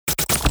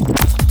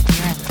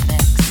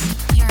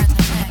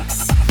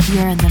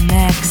You're in the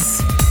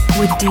mix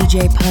with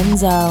DJ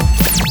Punzo.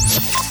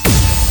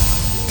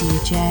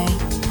 DJ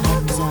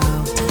Punzo.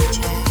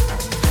 DJ.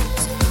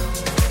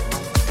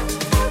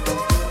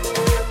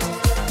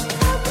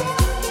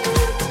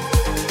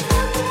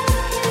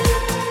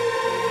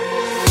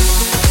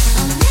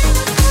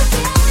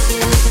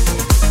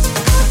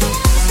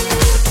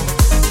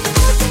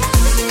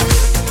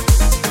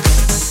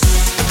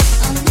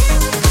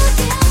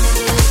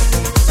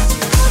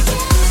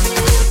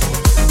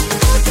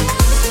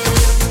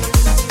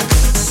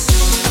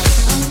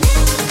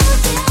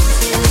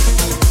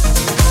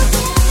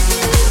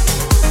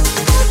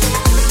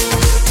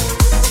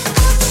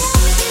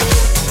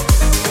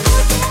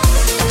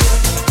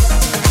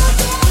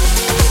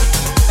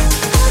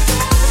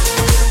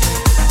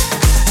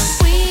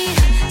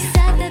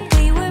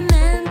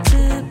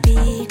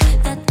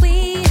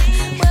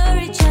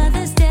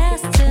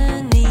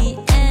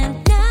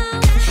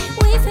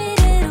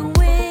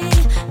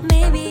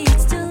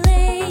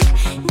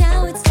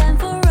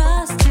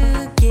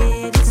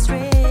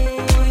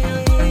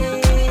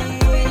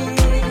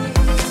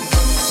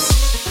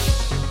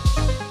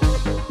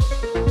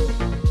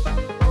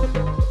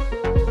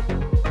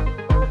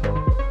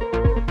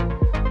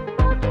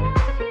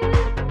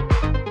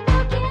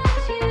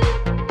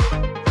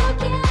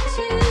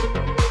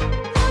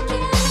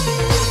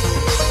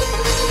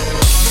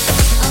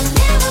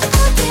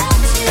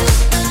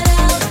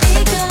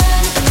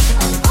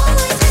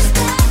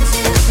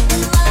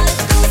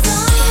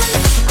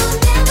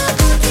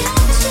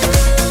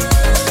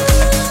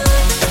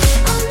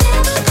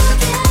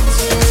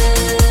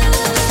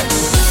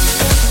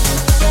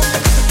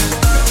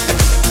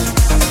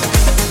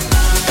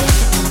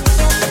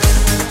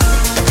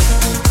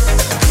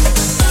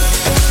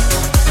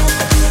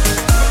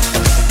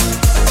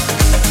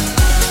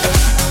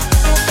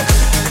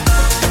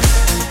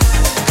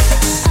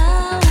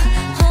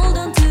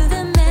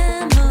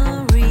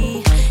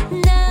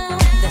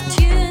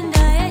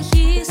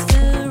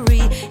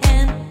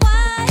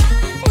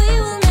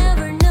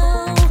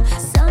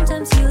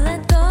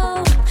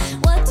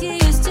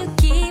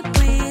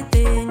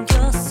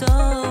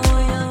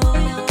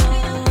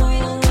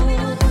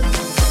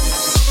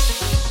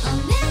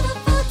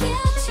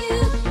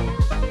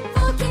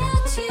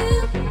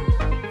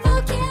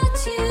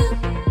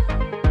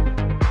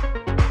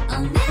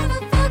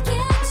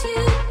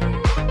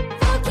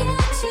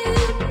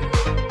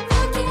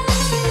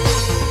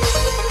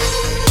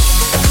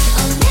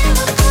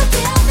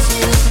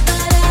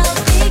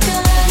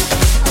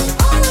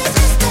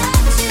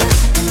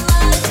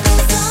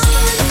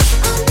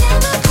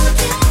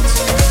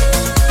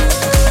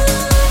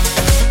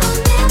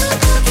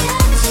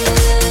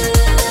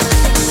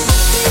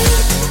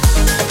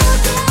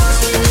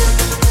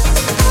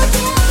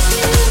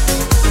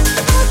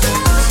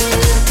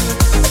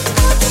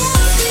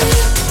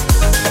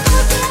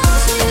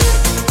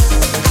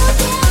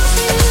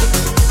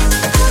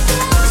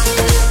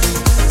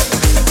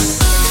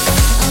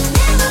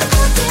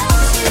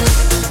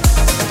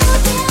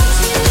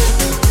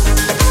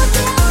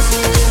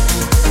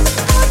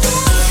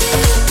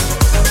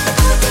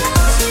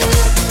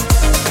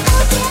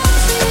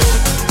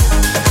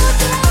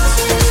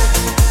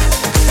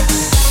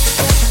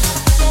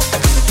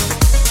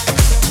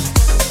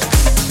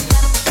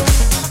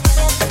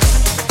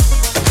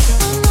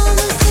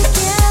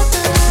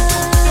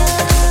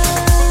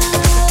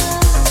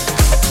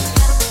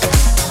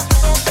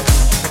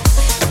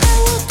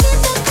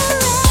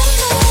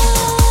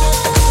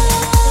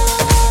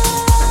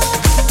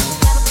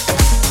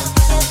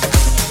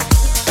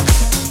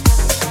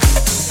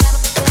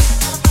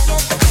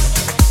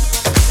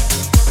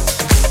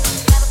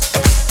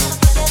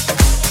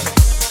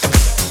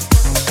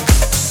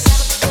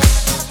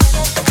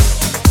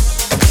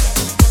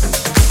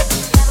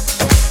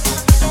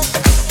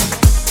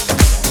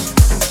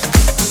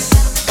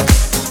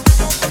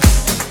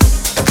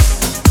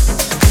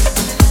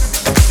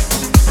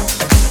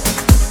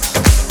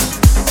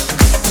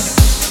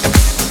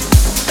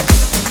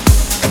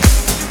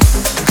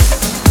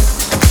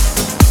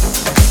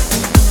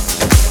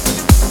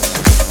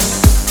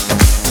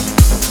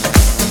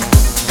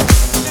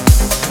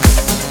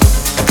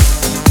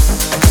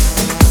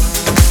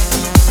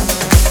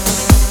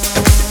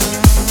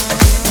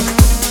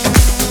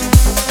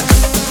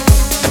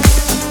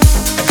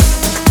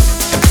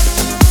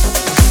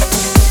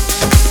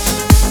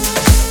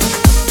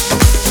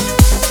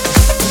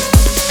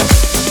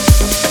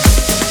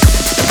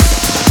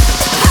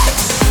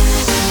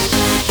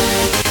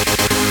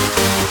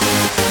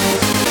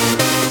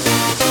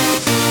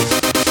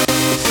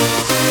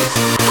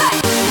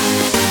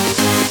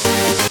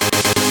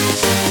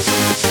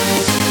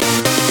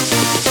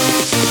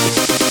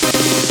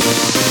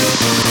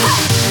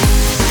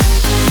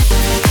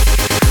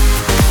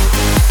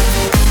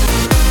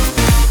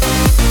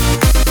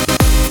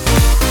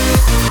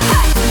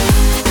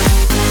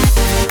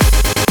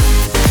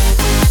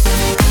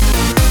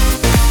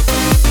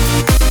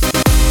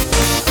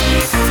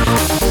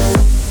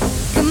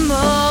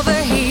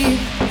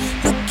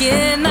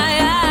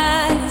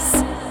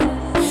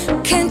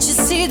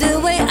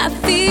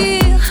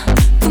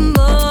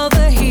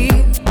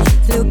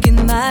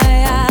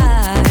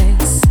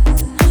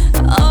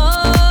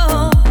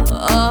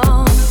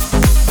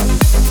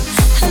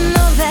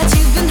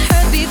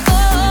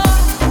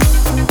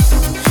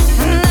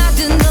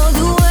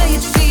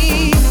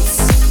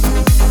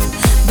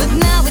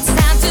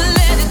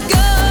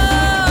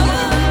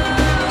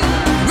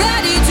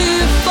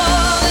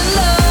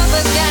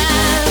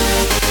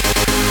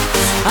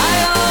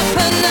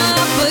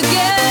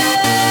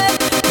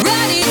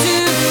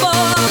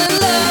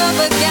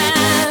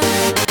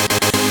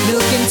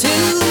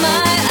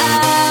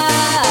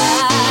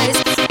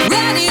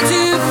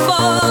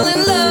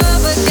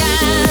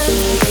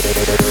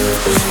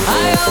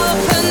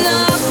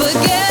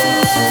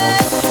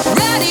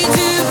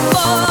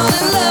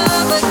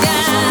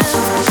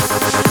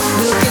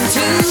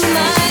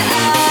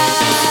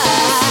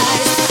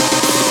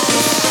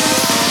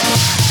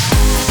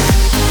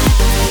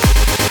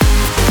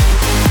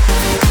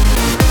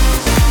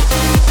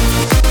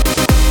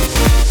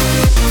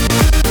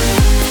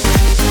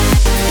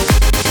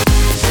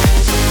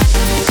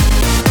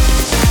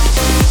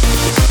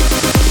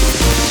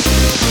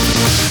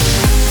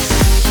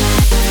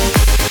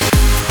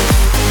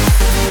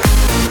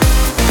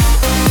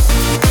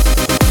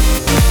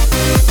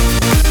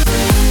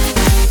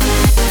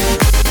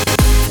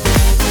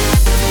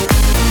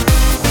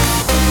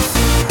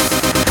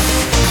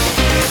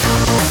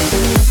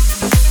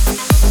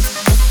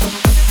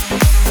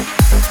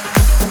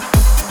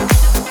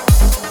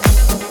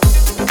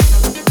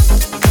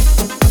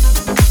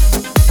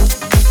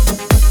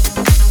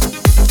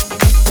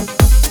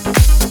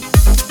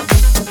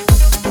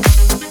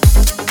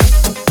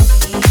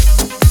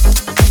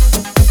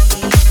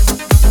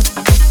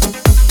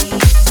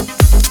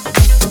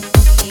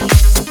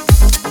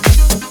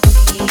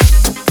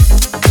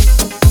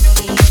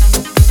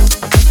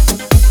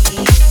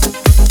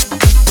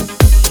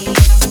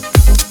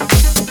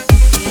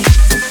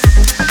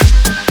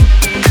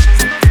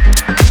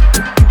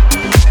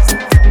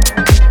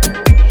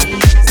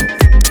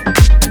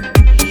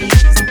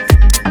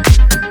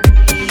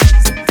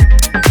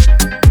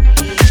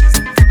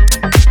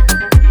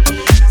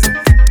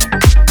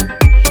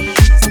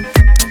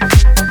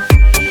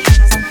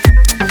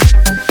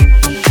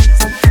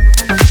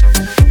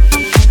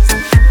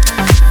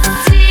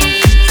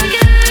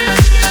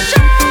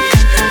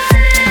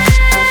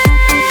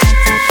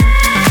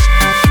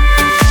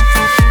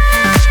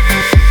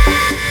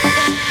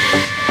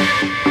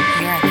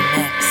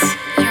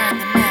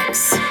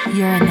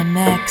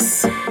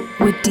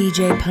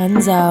 DJ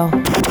Punzo.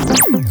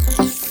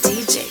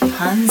 DJ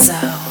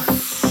Punzo.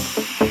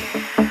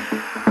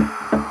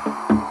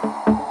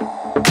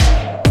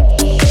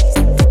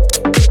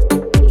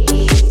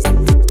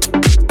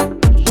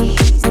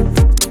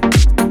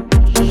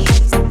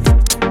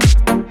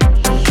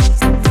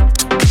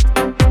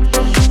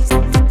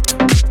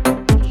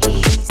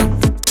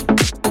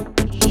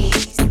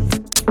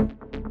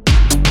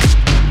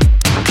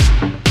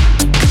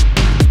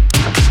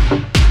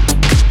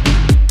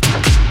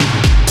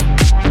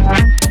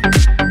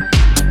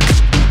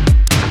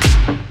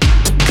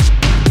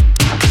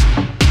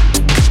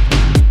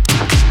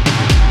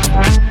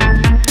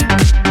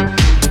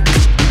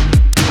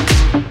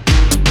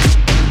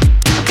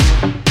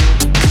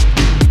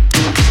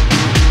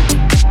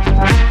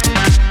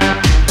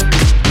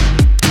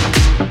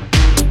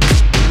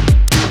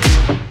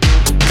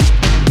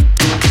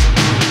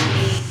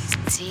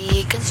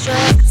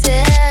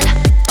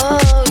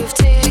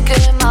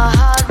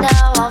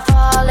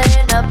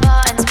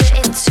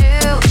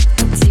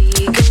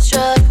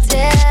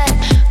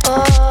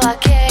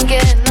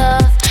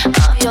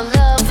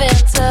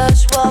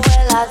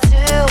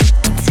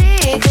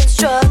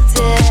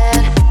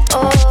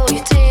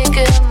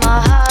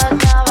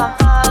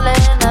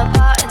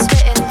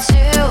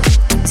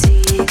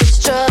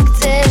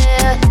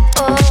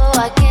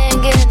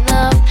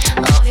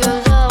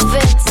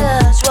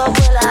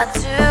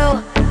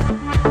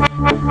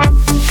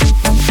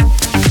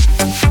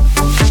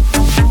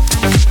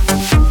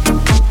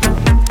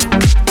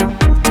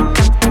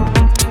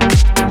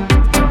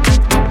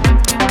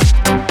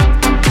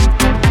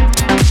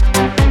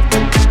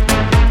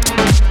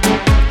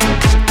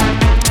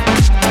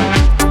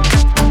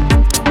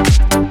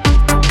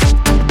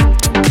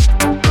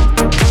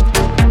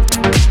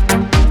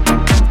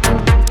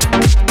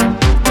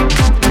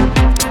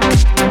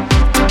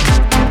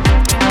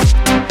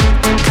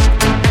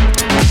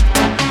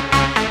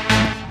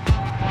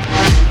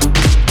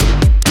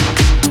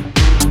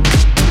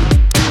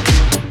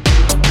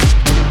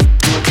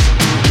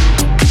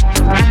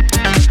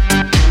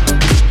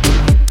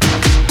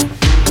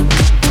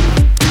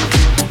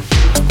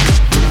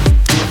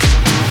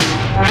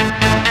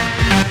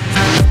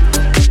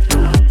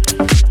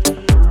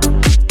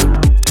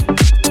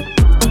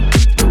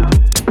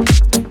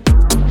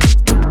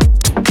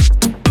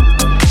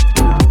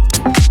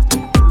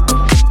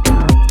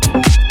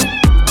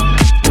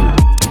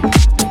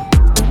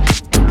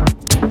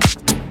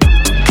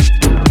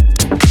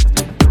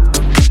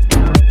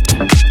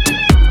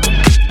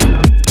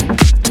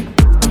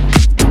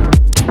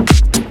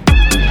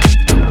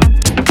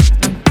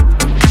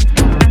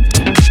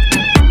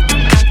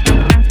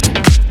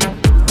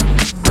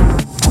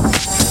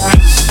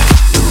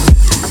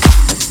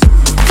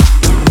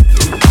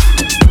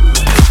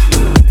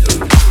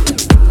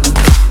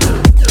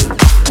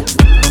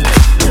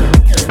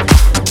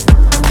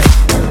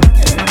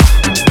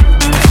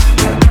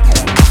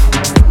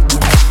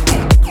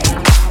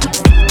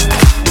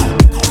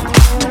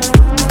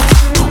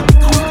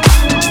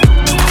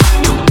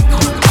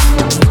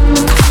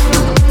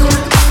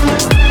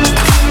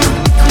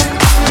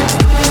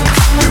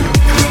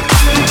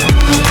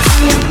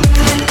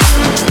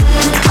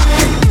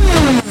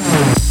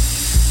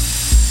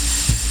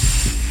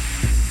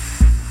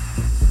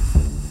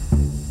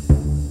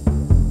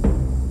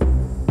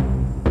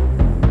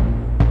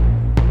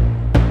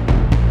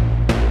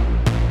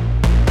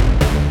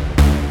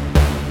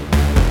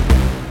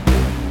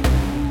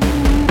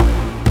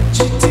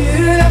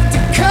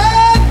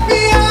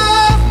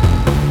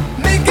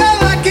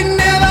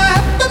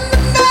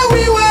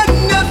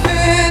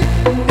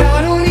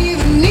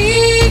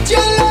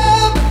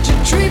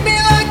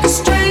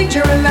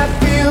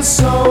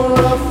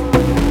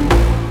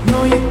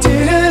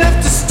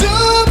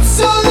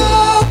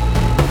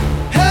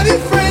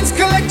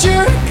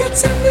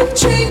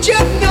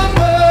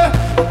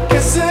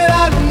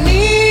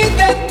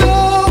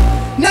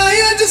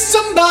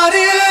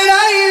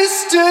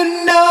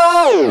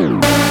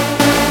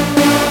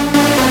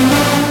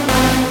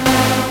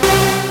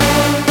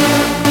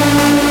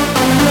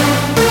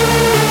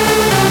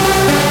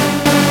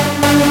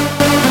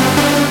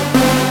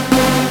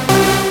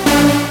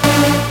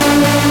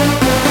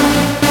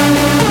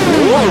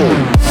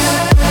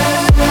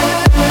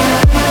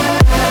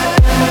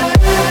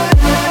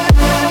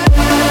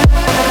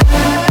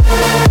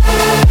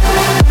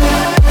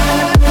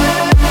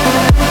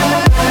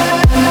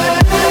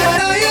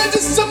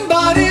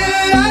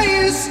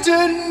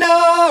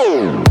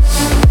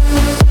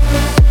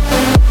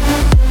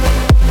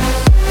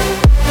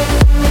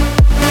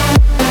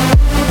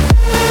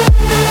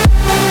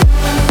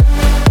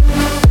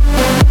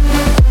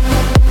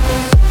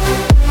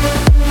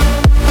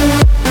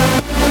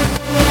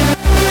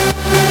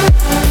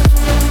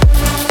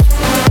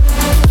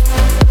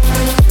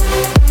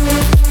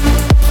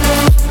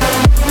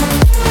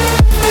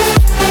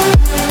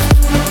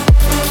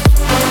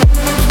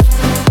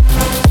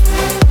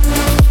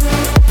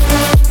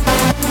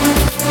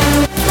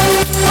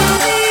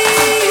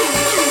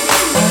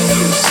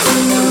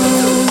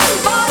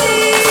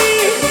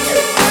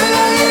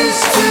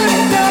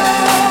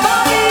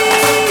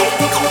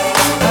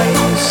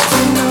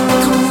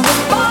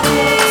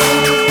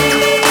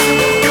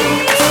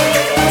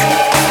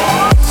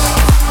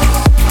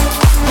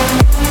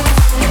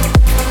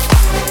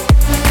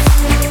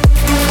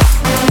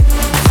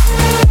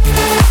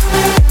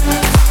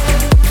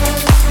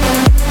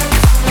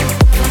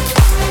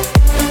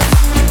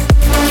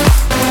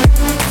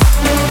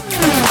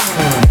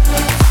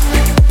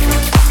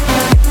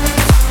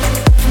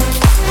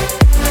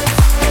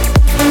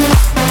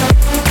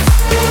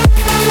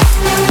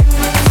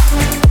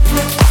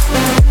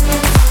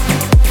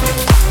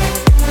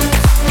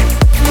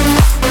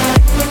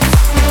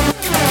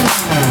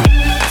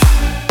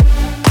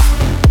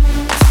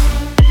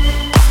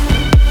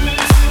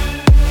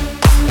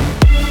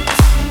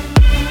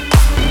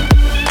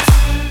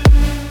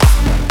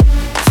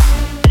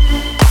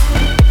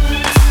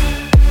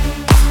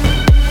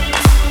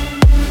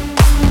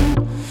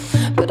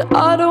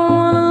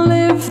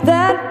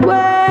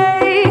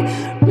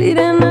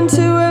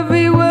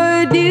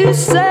 you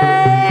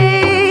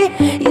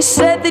say? You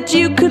said that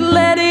you could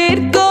let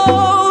it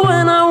go,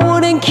 and I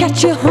wouldn't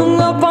catch you hung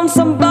up on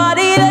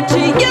somebody that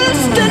you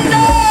used to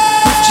know.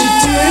 But you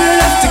didn't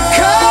have to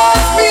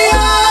cut me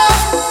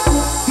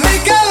off,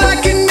 make it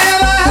like it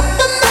never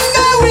happened, but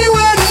now we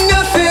were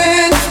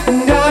nothing.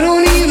 And I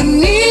don't even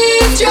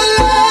need your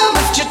love,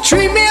 but you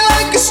treat me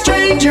like a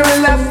stranger,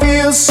 and that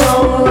feels so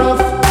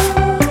rough.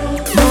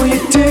 No, you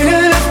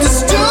didn't have to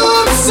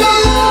stoop so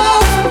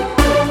low,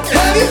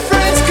 have your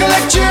friends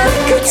collect your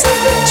records and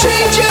then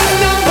change your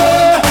number.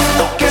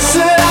 Guess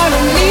that I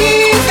don't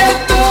need that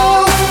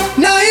though.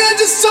 Now you're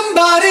just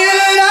somebody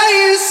that I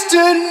used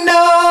to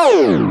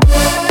know.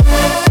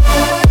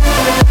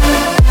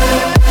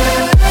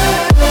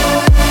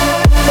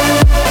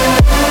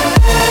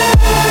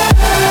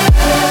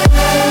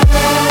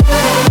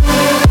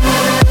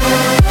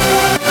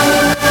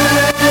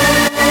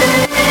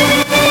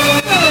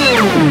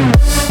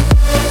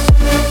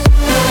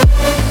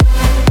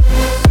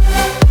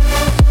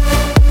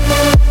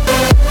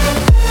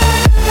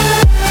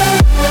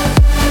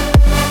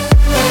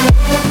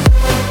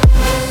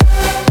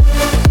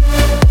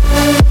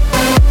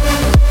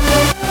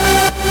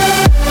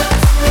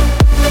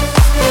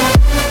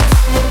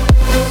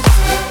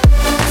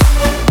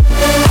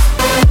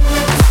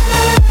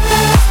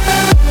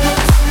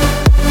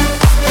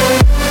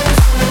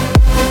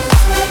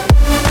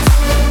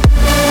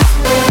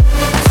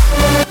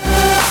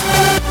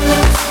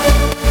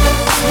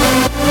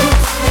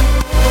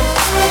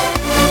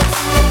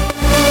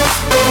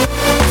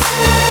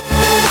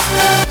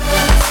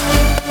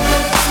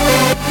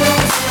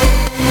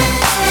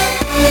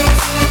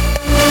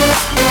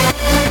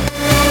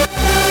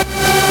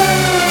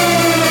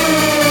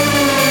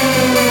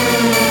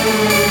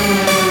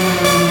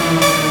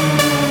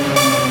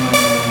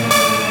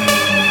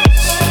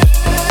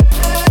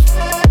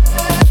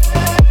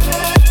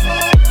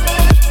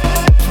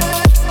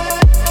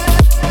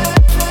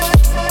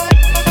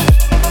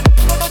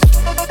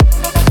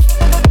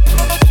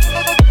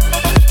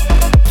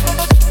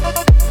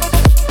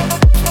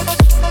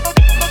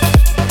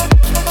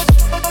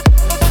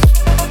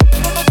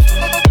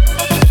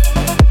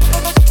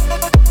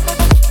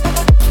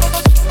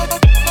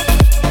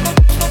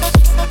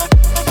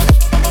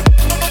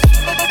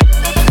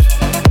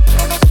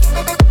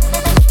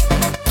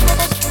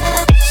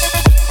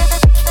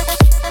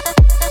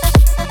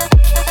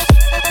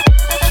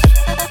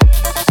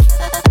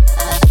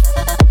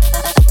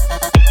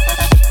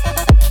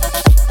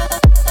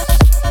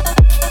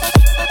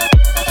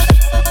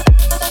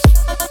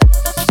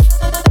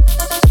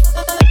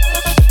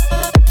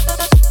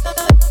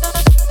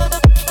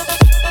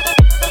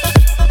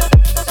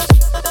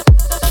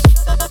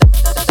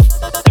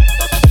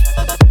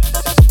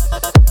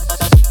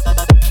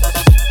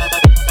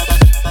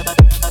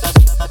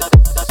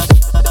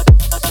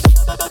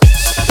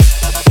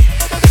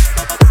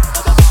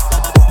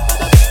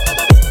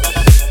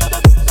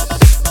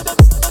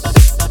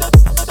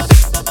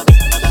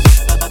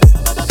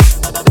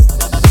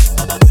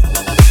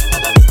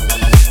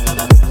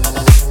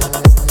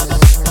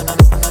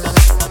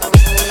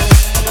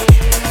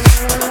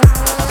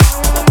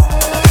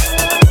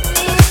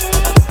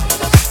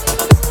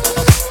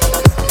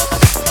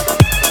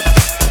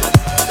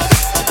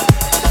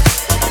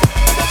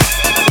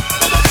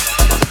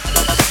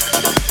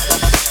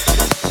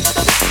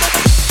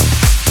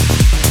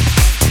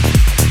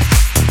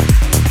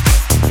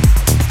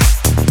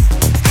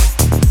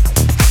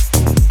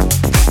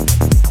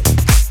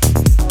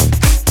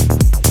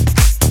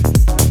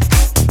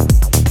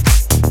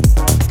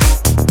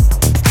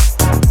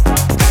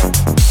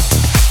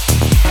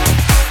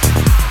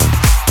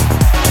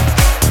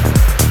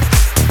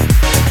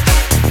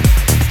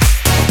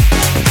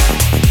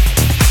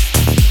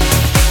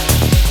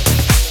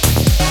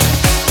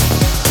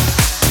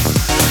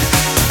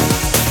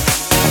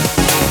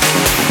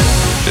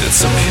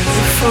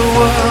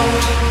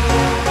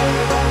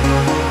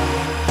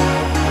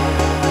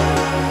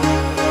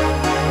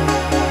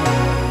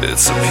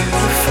 It's a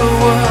beautiful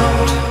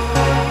world.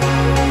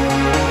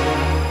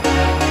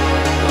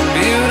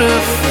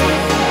 Beautiful.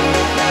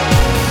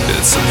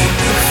 It's a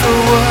beautiful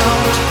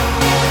world.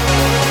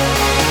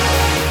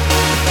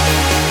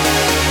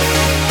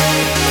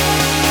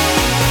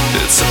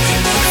 It's a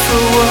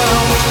beautiful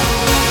world.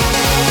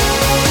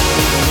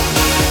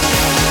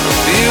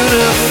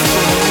 Beautiful.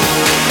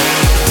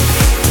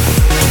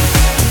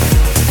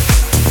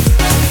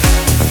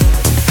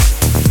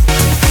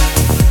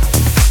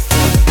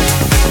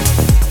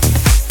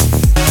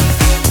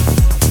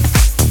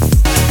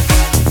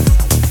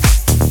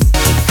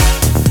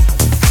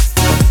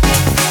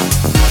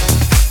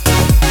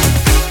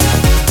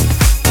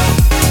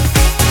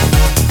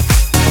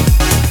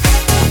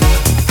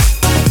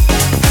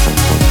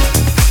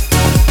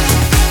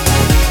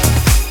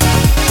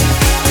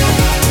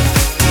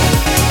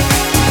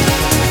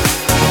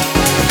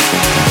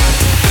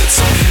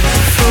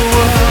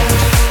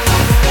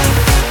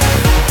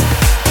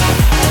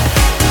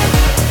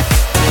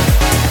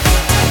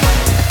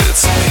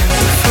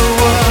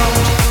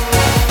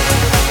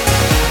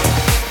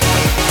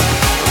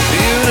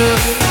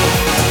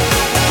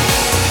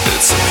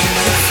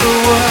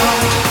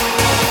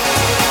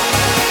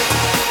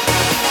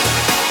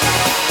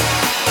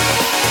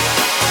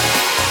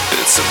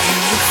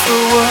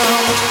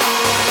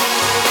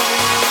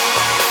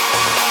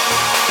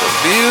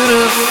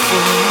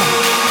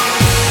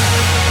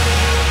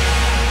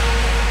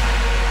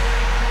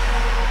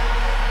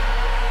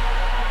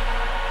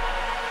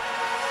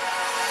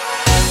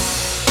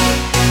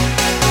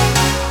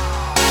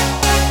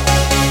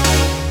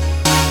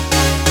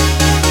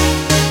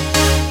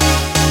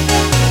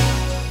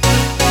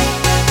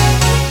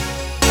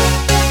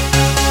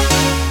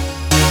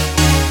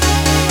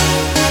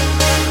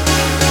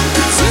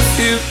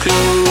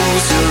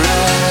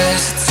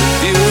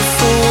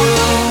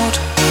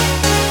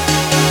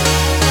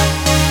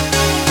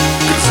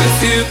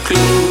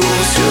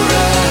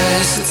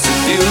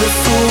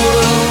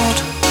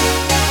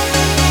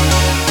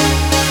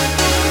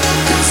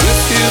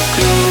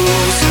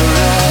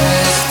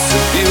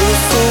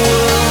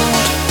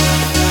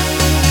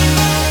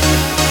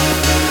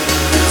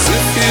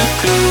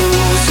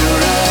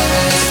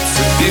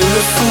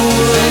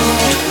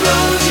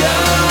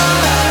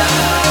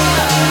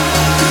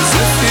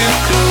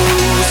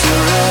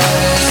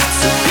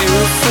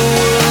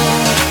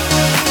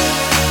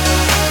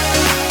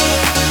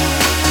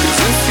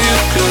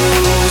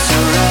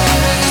 your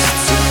eyes,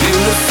 it's a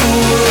beautiful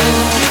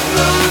world.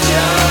 Close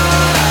your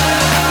eyes.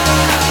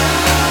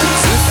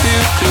 'Cause if you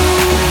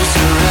close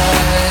your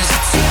eyes,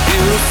 it's a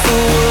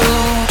beautiful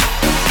world.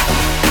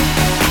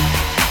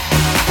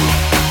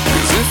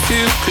 'Cause if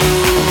you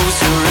close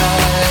your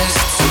eyes,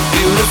 it's a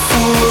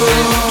beautiful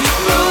world.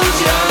 Close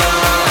your eyes.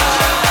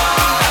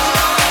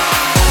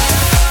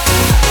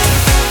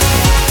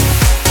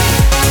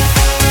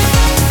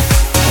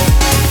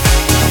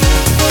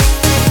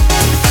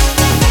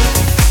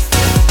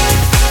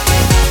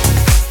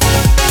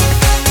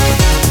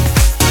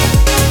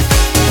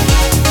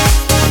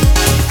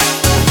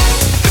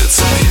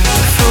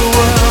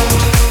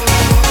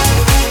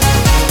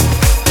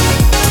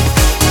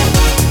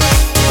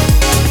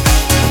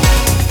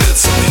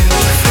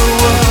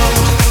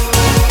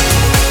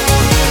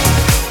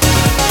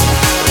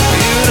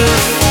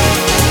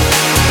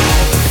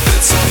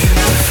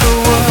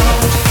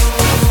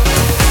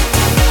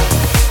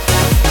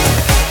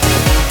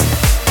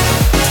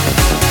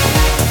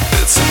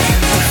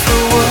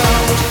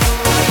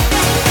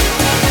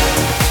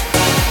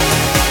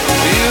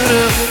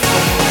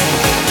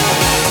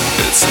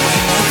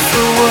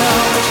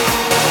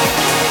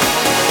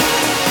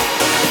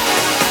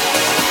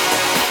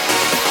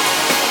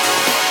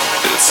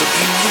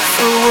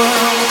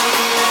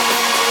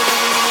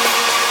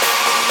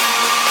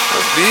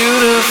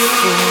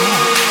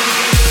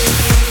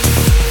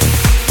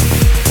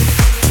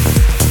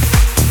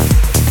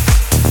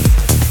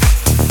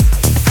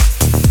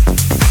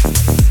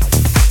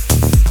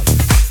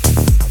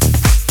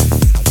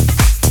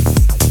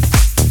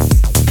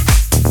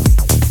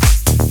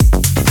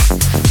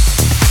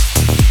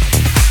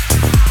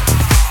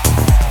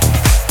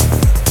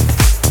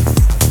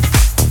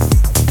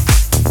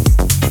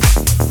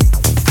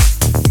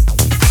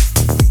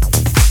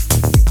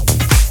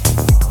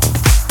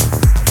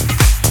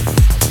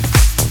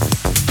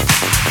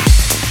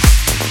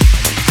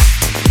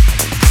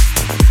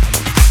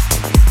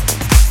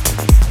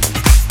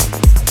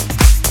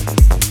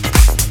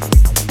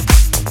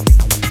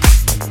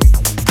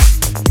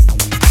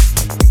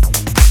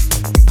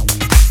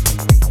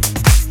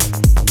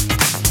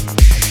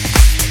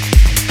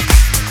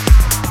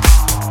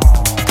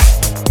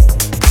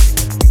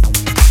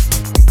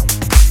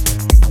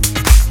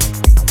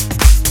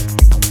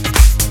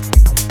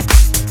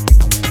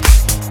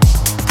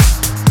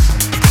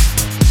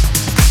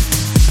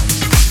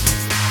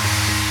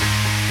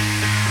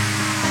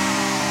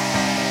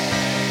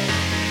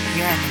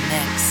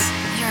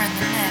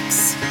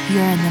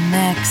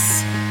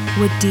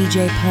 With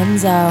DJ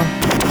Punzo.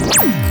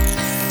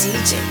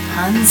 DJ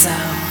Punzo.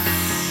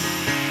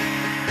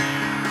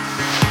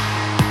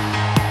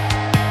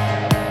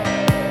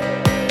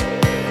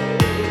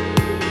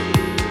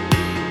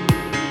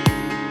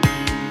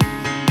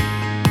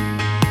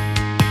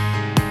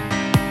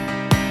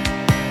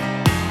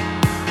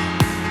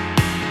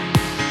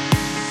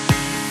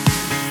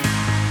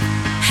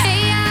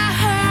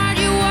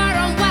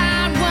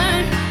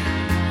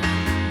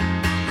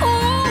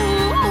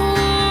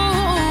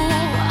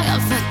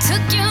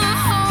 Took you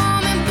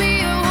home and be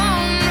a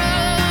home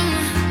run.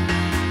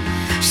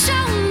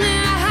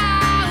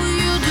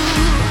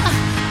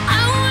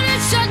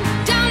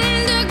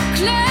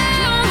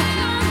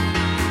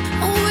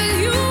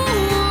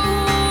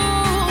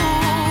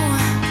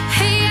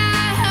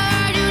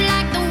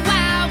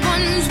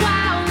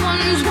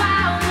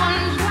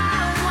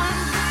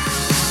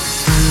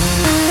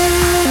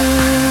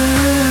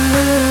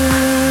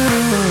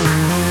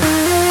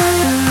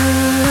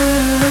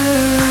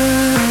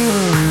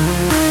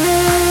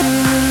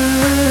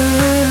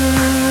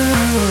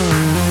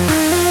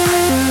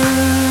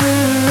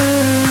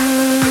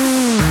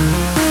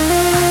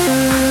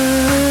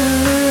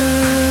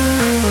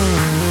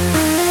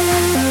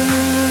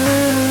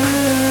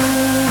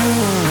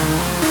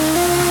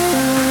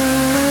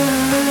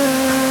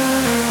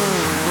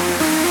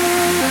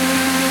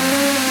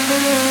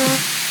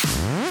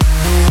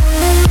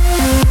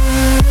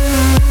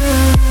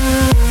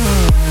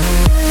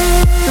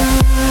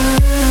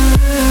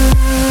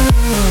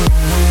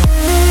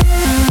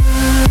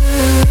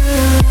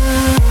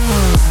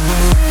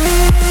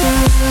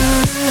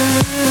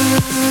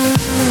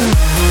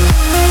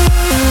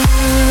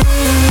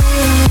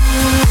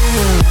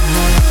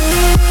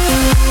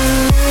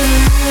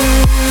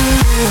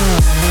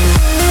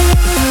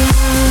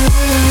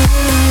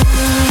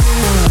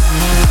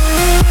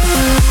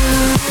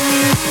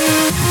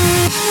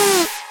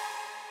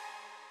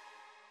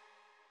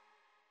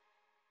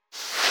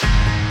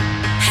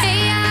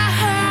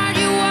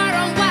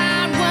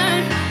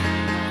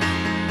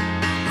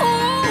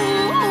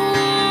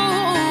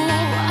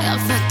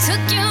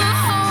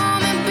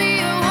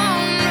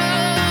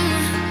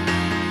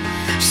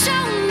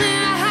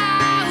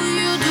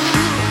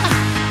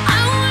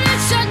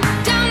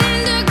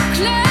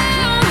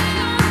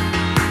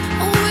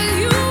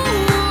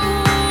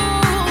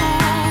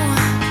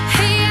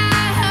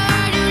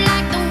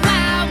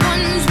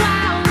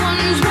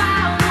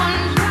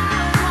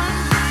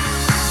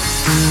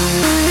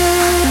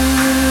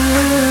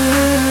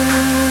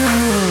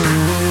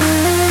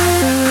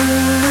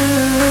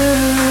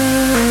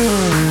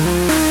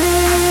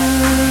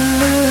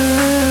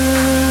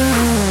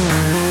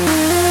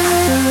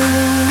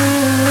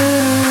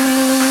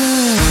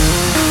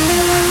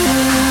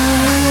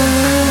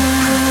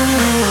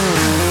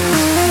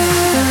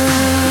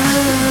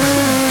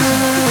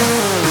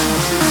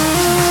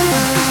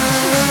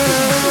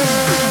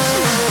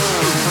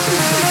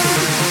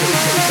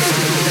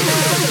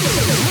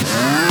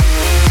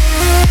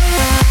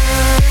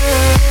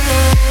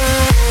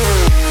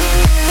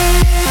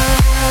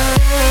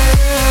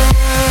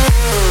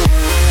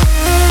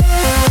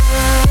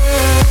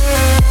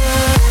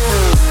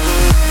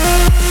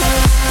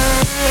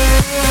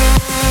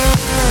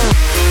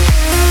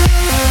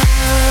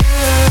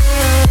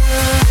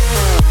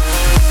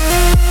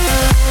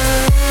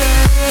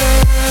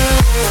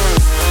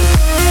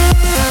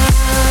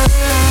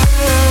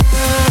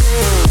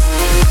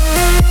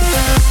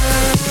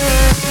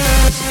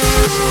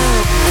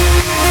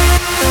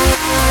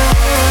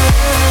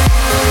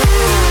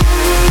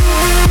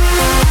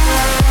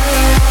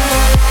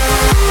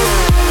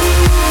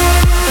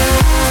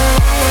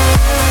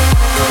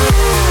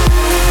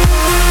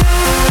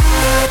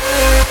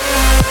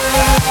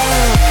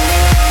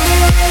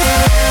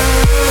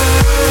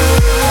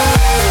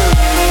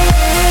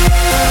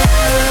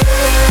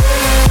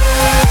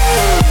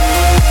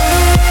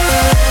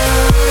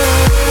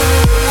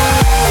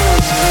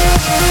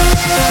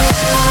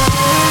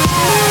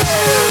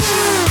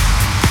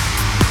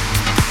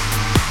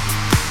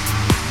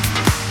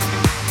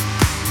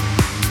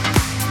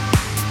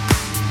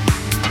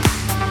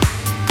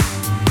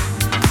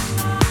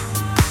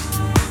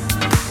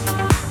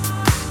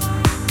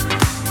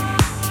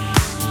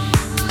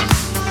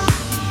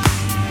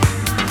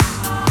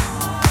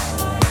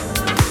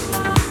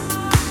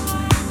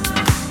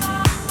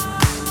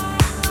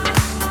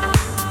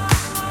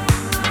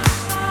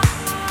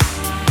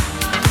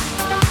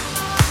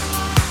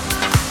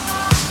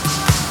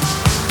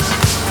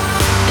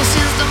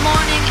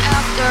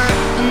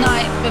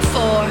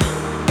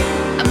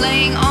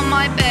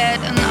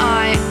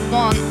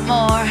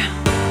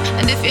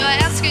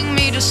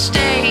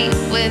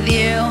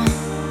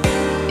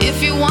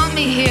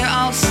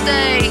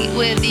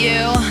 with you?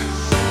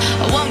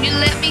 Won't you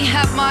let me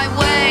have my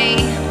way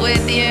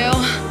with you?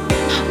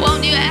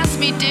 Won't you ask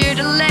me, dear,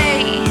 to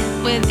lay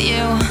with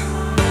you?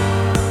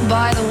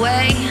 By the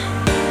way,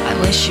 I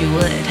wish you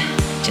would.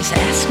 Just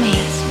ask me.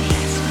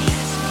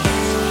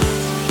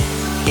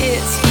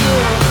 It's you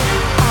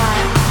I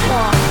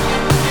want.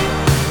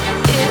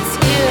 It's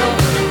you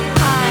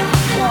I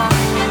want.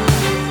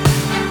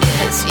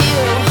 It's you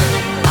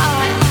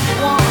I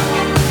want.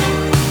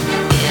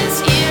 It's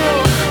you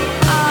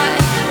I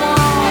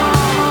want.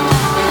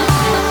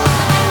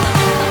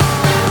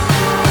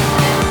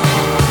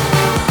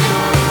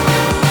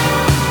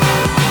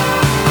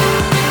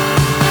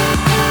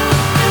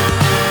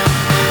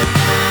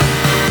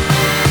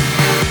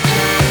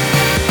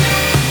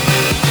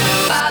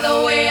 By the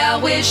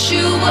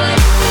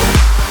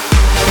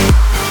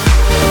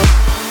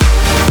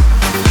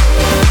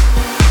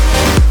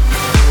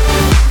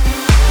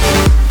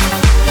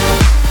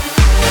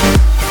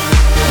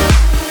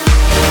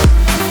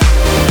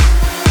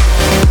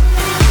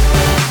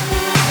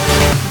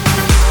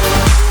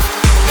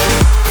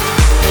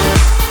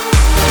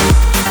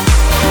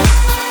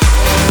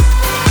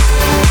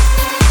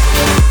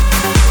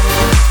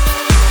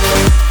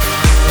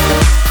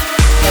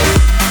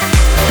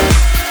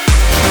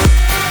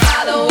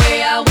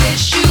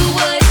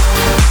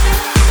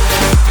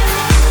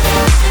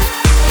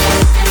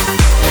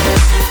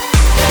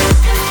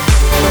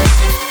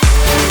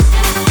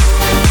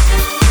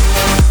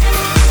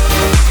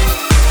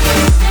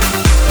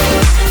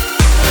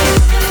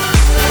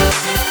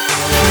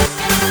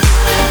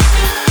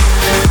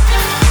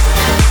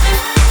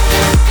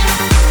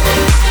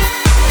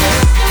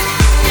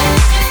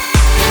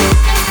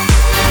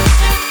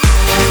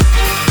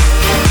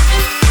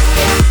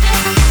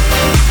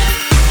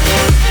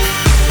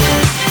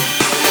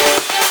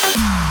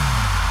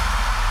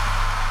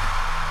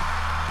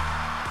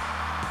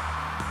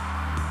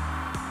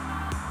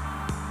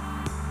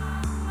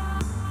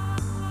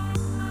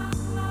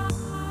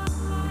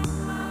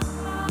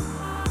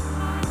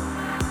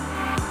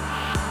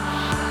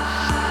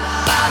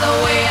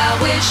way, I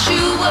wish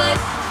you would.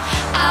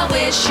 I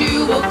wish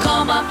you would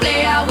come and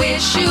play. I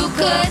wish you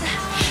could.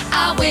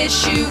 I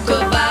wish you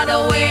could. By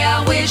the way,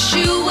 I wish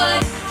you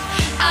would.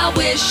 I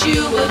wish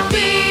you would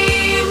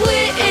be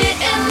with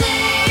me.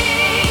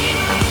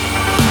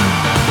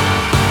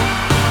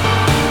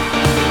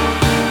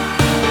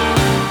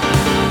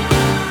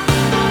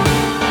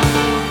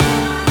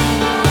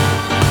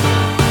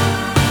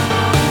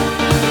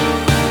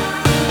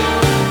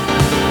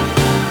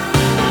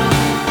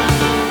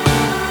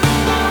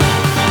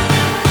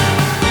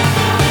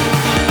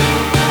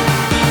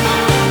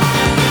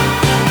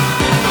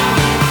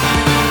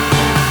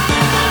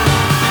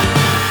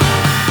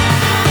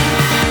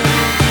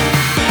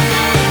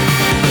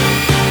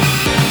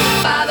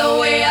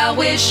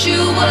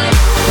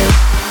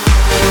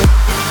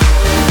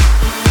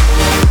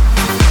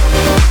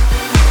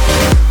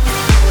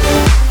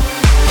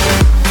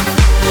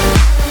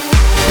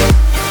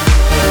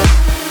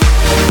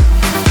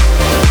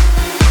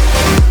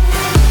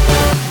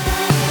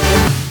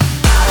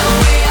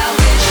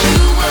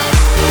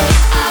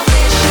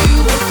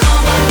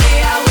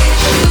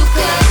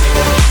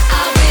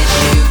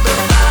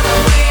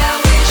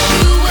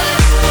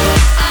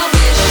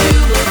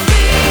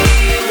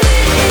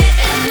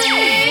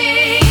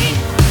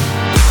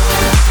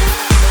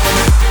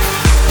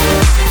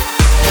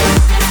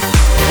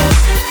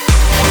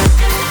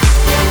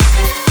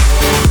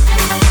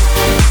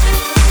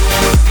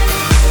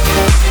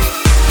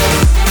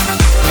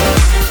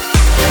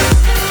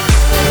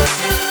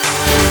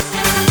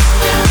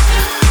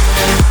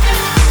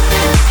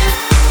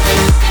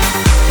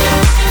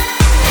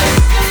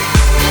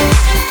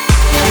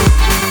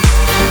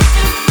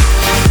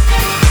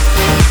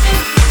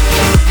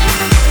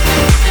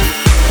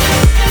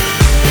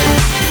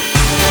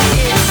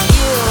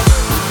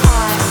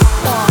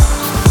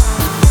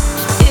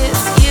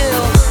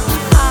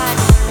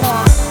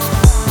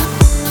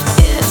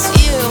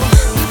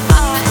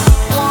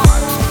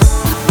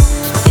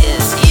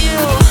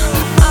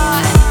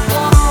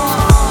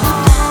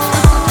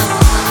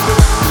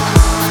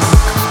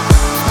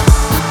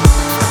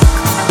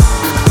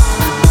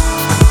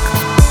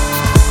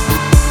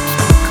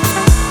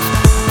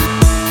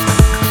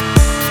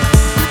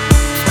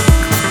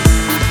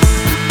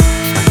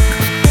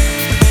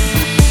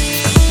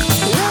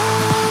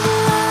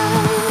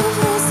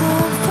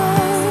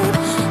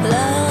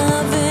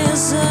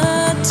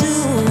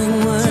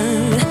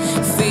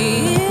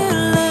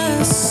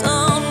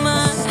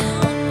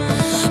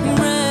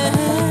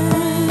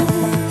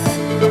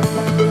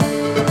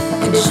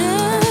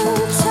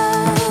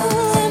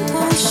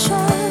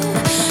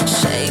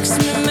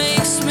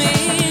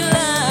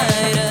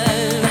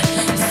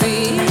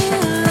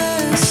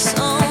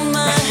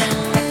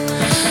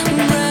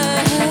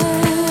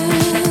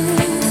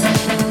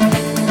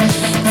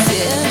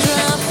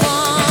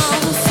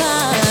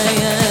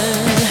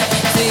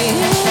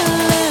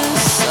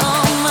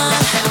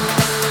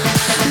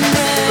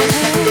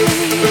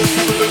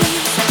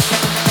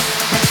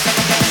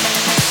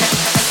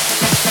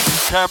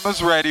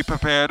 Cameras ready,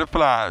 prepare to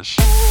flash.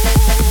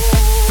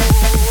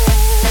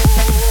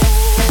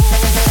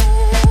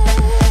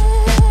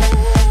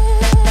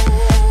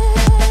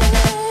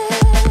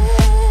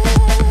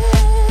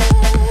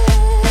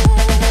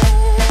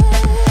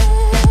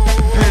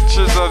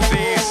 Pictures of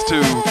these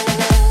two.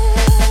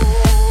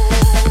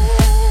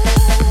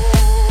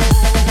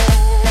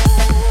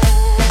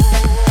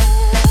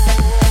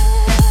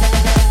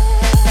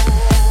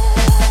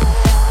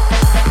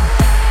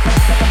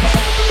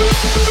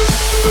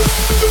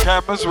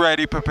 Cameras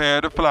ready,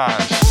 prepare to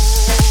flash.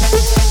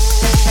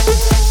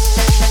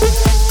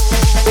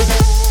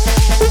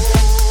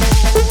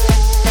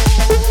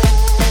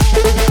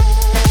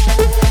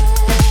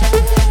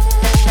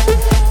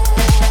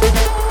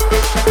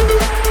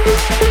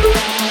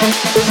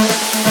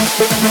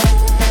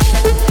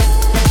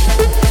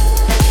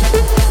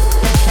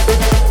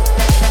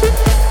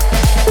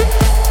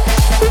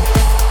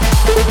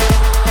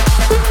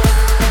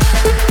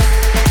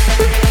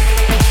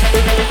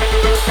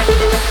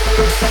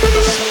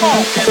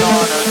 Smoking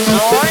on a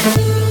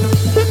joint.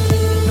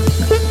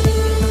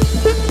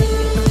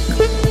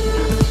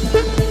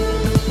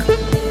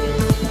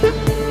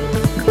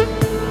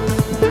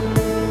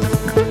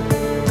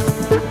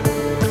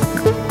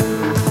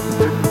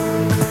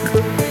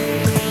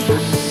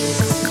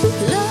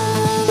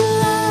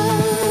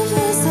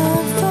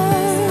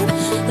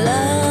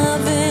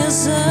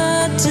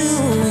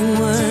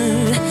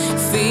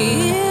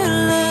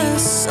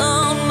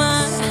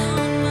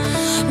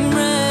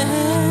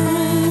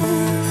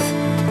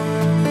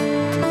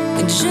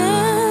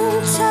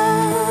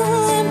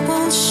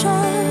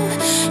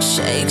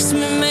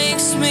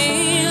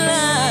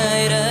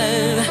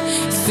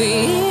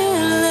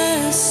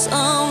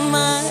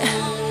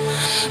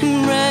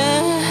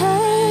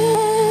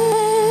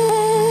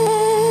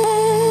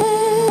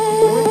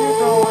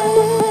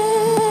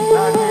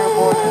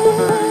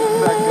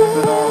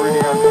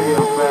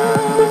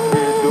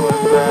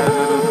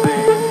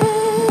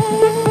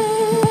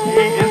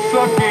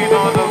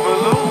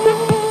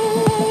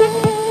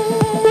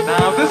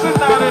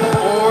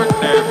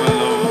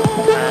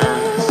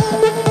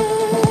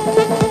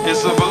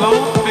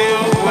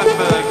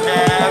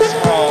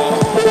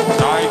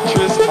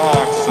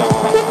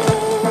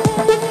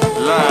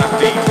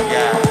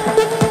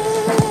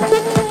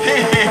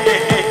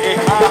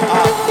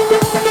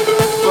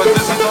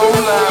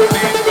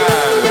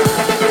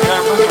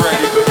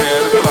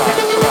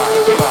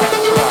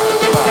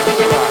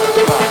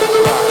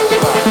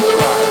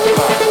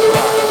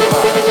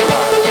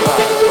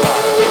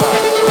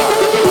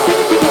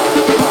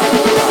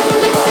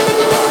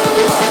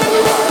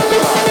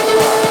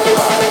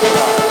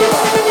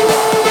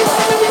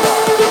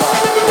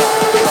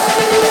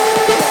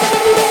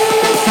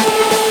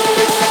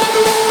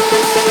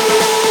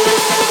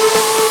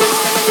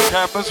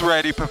 Cameras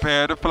ready,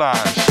 prepare to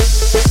flash.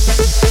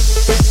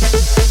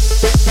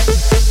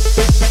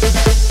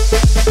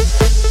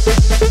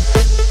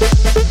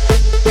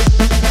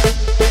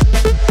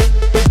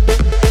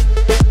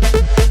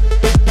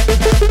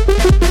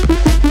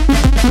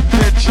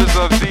 Pictures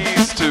of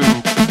these two.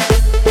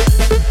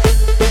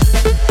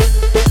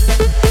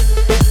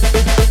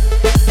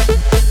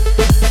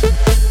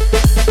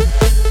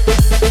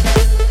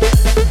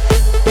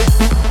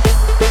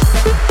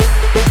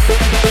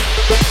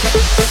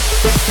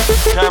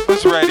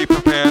 Cameras ready,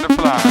 prepare to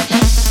flash.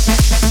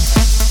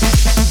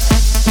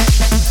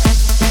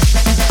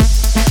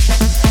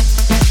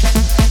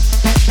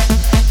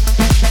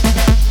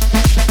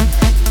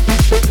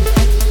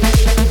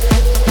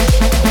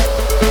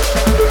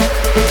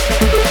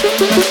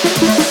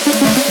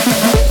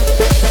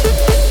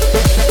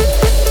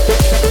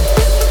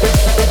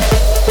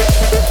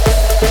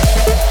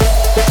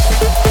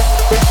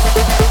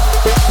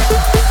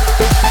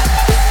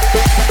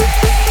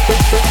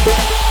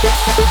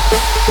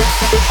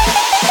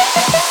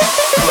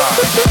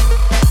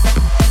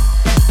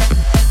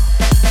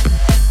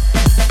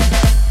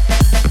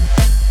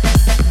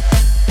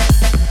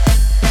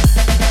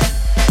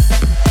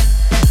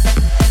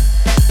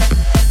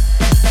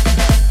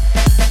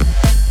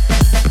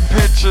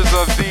 Pictures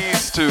of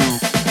these two.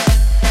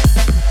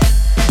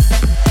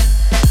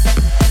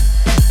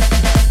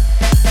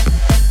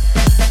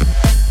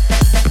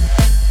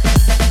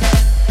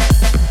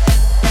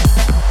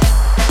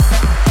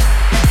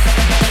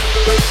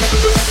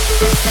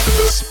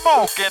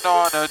 Smoking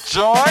on a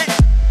joint.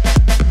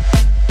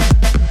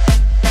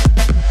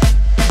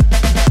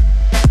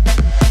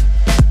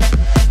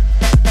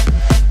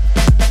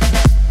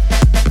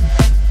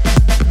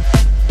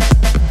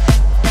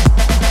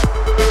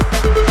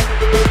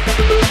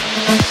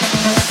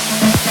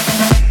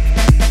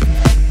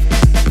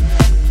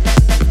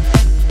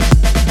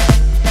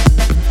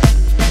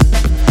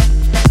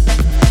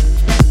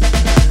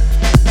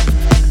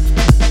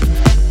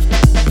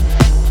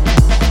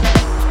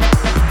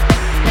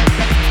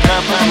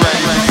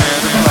 Ready, prepare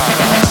to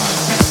fly.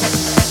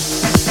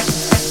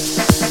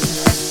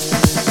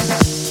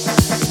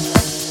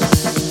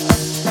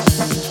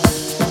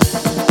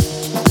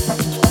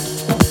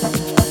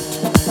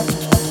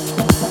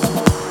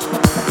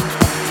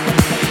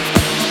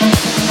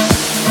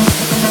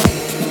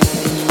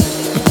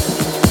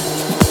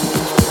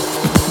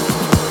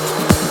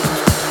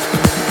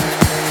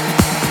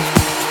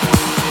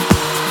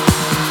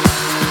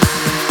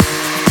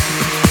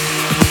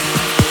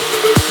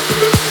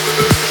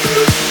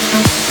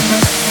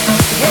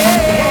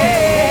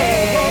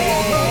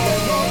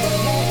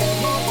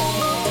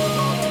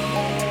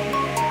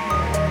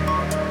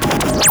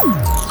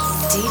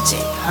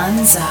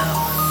 Punzo.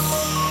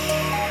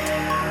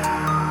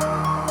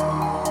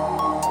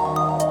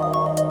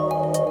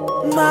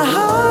 My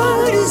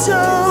heart is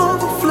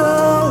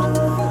overflowed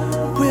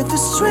with the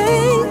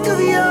strength of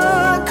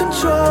your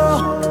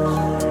control.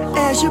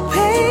 As you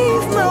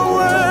pave my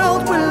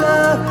world with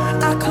love,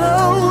 I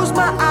close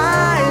my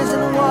eyes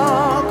and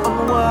walk on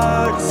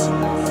words.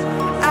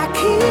 I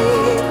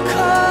keep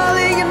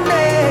calling your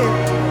name.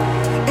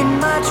 In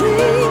my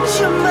dreams,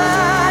 you're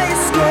my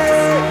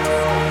escape.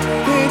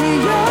 Baby,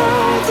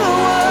 you're the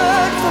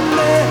word for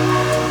me.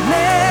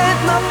 Let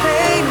my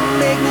pain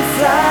make me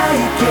fly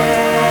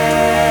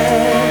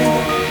again.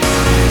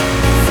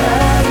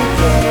 Fly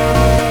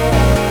again.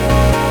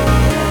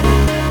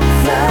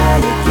 Fly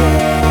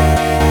again.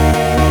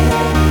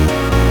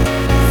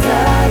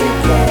 Fly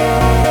again.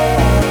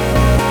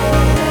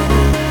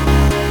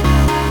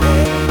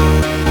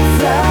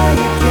 Fly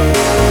again.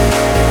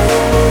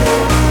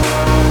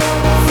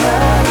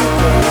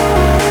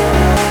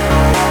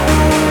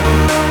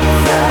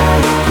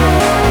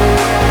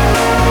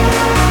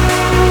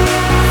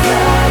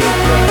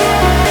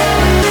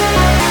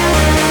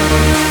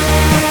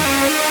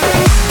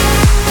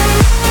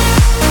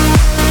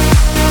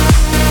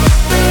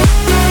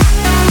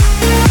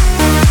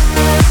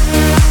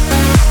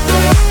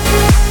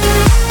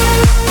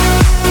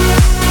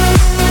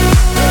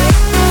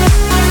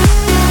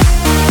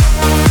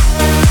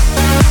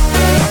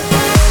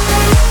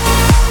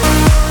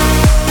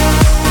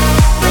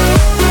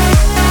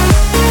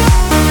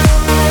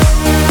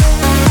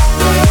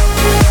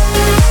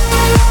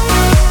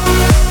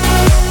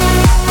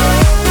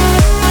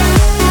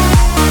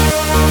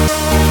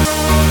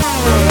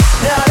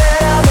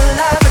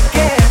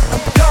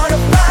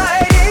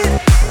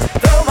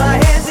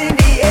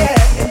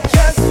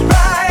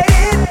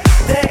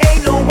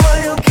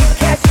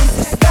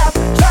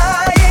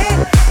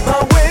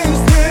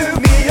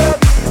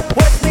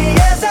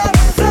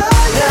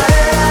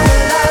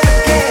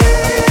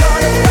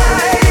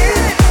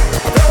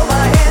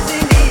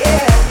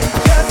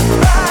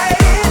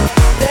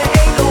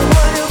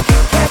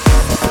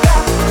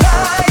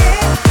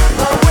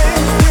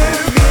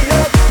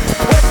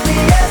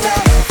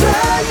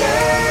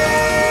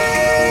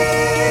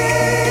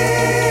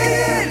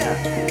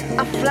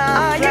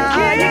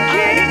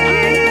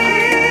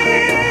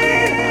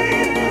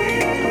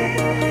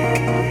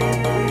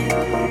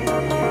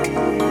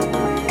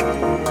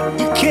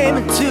 Came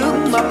and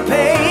took my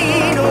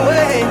pain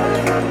away,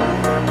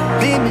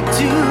 lead me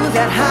to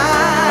that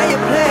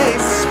higher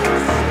place.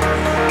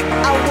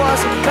 I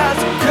was about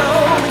to go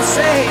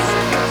insane.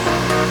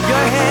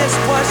 Your hands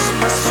washed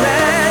my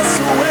stress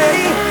away.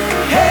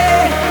 Hey,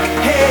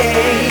 hey,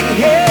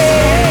 hey.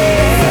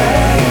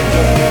 Fly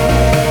again.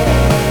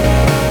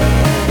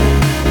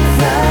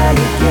 Fly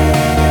again.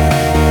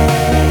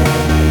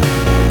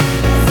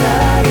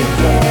 Fly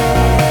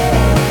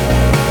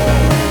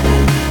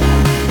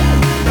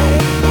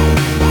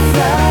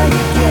again.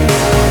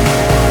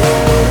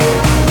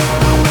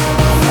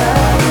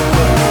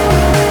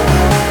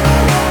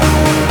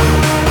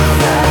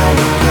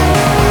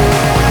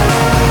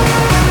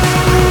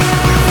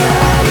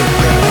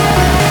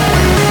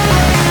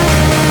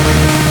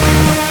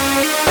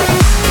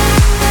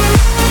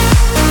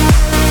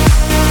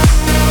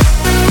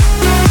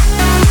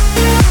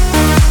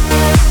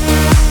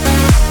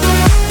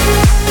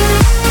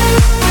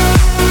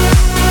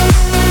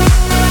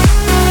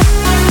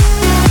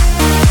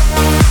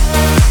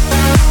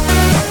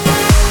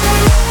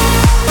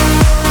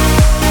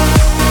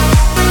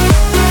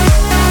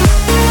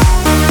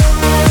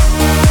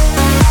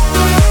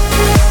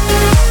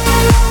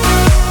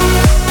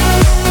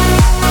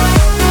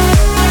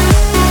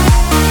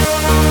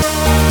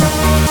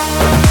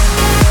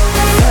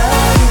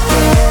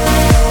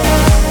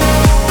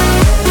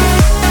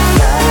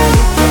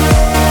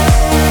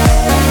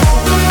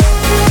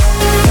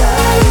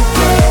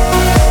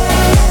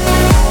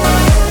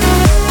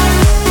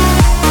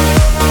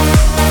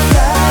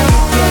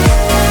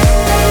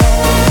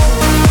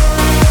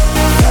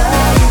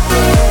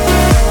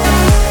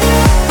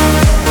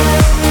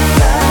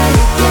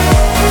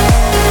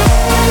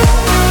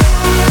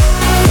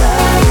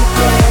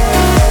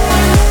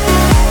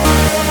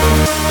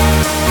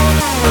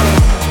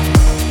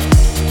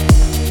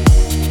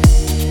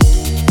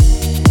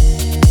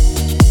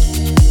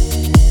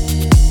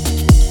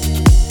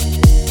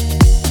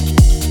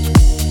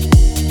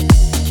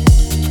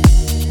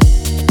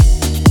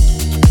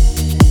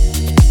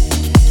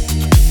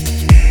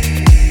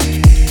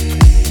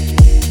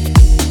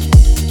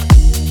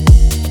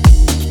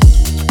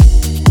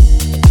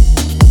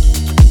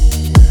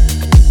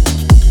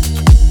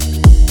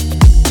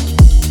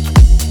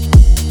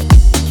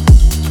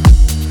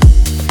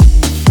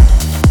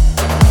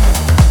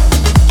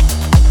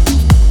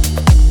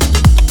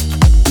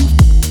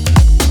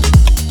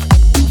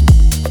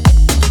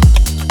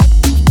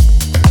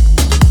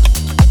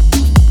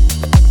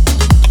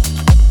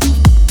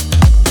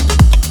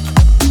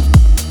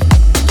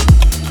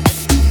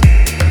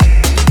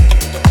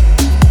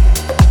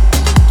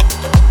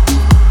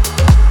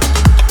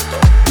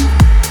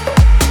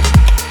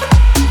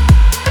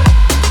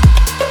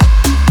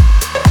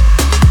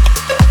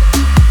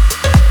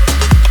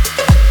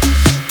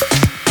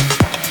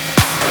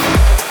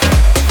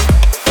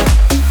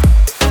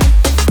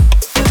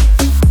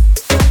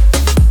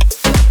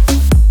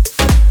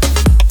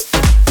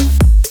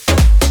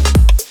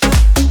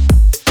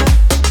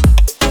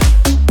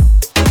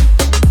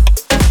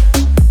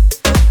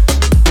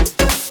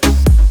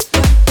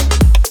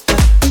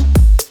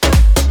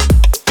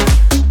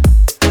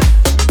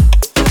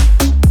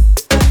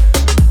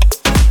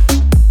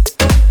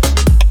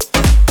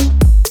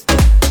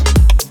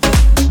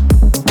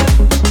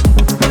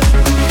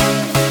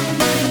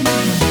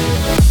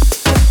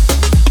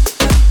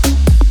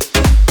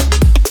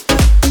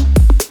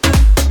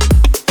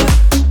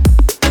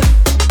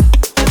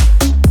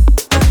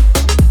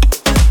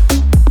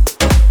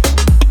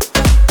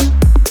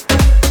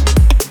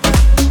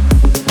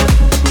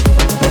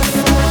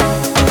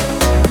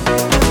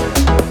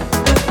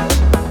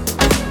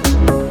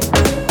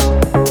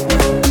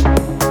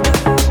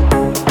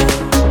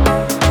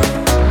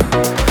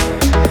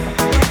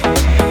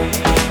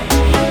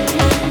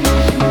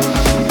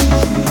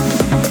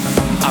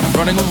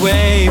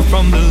 away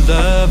from the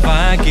love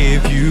I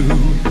give you.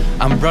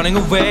 I'm running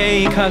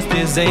away cause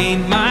this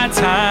ain't my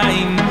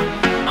time.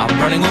 I'm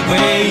running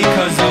away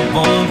cause I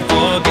won't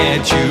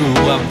forget you.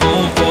 I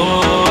won't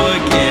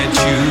forget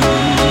you.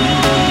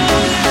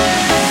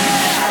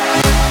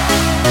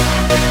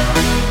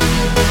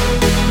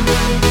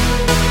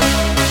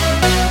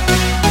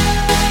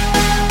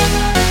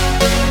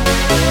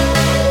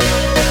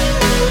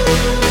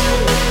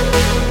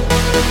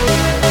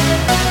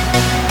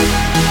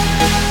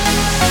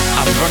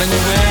 Running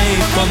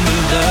away from the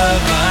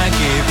love I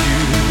give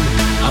you.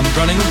 I'm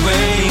running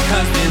away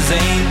cause this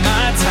ain't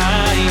my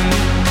time.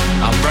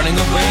 I'm running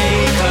away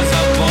cause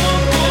I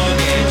won't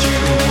forget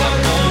you. I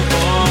won't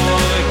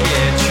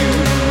forget you.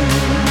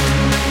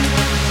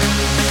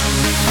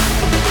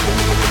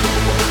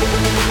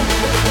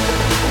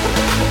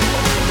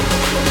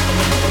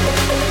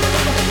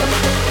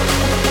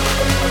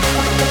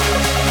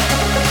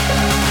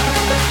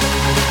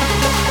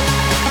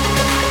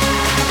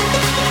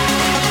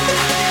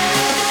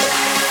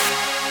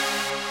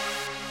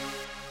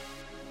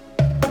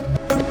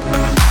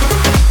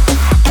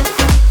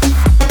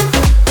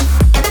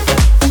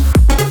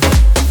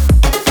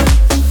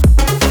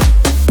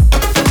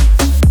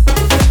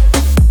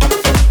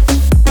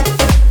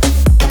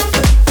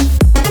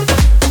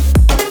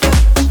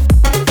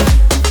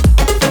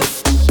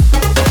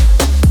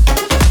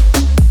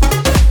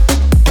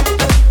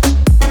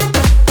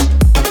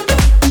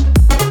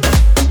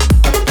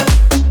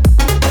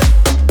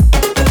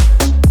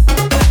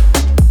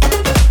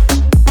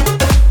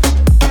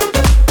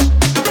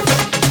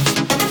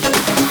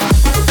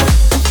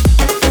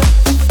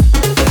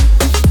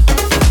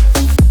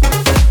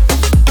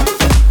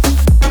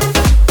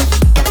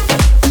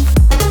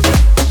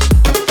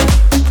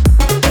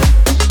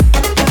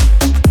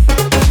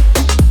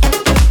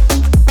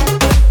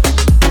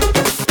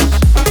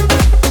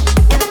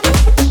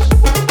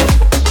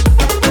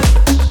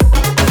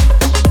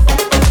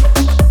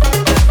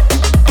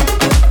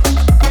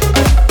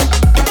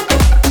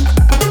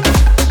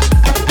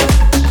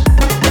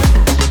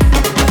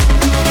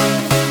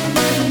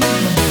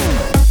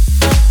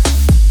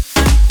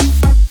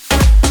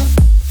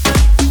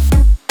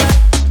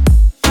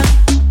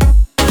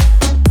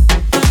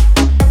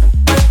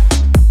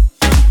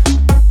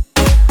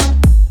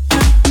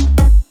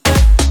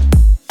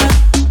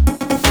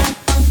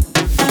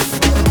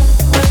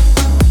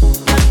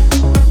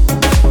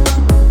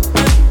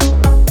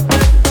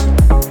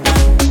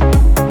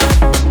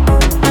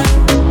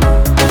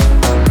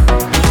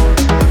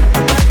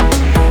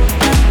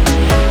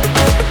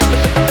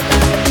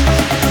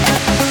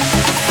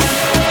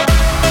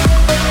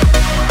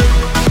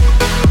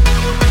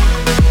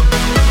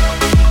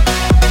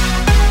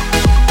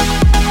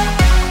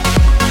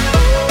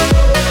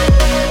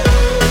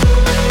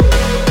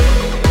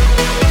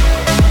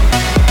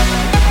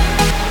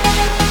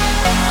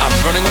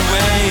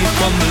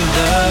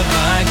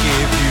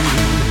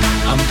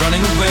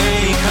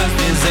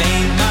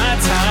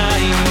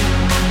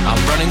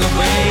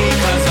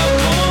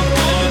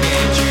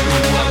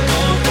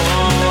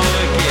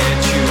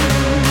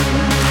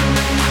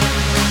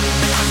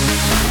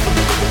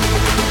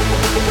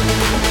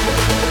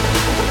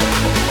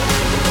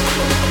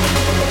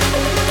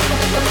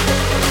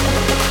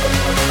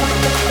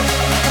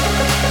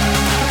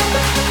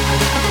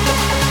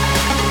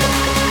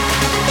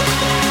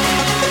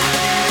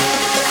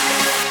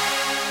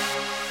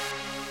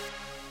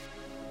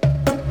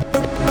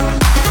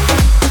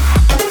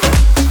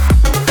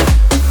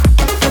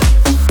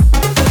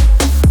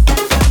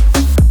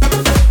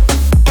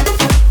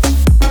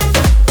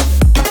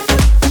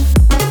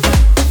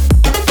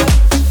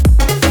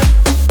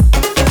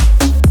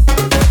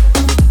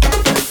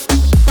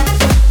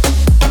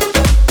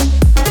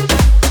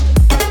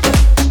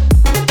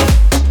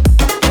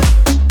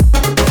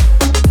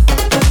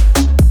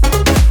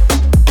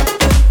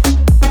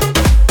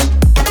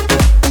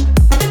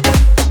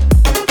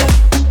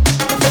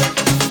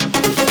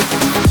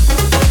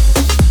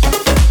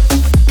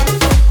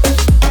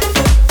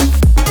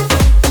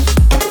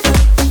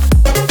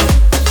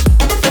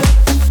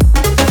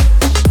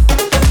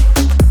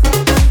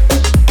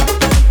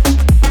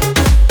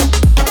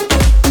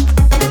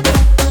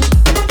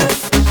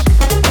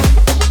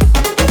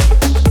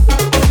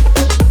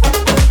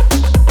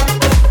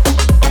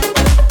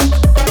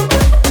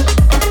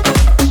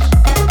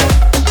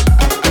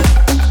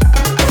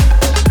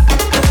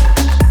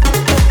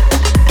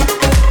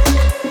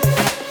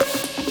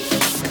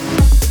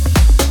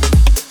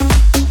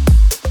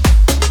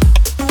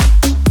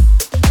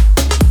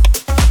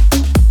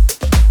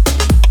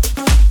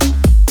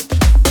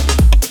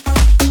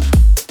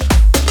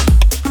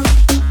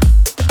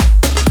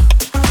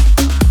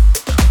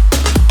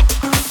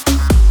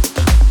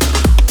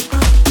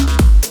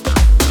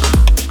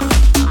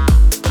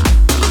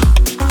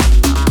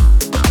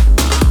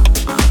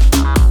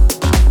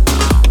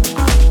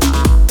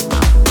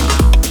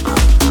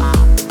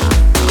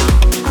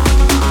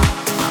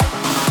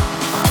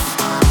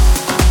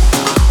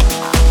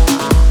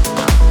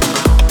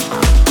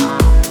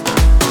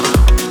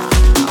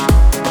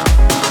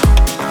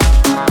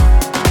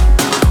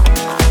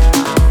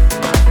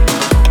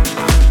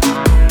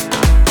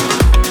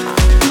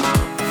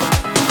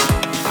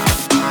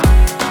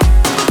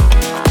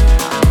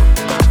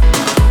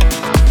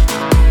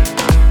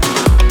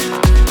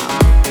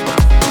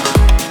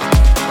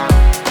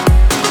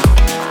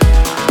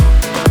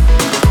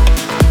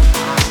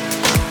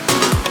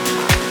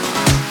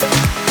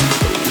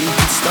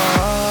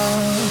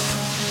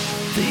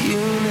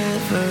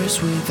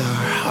 universe with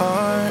our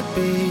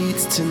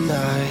heartbeats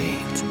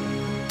tonight.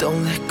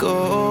 Don't let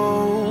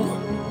go.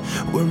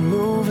 We're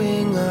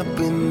moving up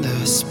in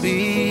the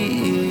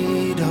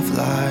speed of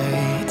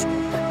light.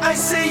 I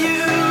say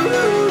you,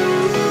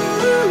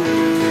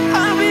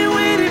 I've been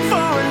waiting for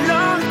a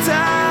long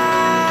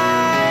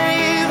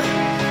time.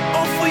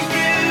 Oh, for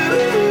you,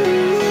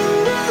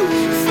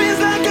 feels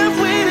like I've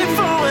waited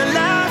for a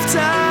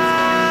lifetime.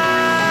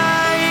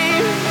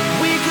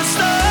 We could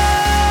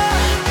start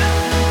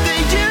the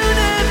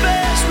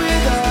universe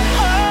with our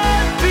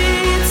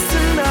heartbeats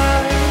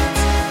tonight.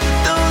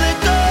 Don't let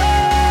go.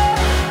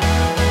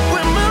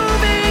 We're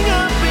moving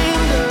up in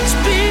the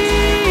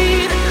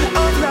speed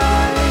of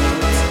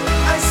light.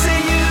 I say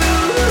you,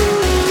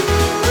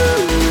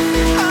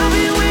 I've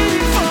been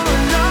waiting for a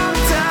long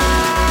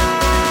time.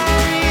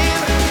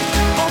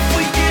 Oh,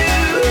 for you,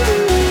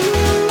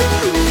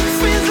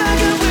 feels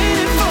like I've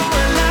waited for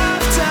a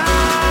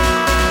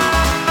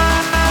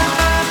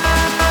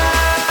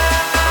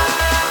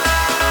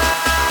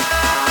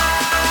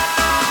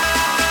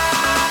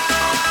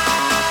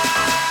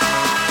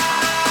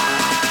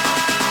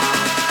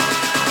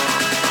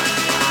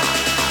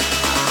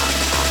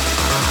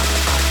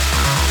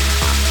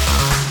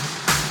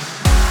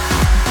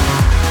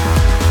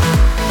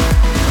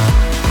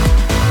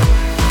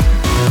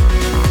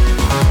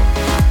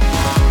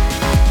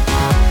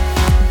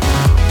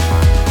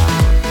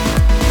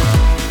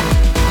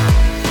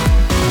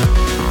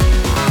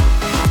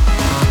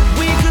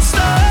we could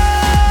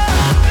start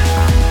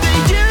the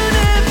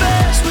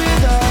universe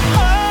with our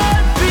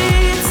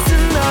heartbeats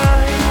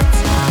tonight.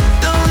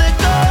 Don't let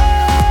go.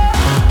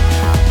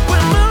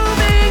 We're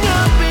moving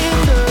up in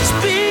the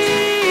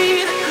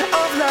speed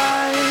of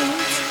light.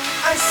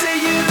 I say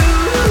you,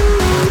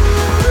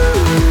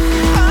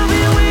 I've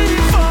been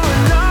waiting for a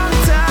long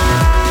time.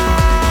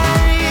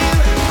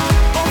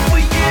 Oh, for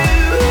you,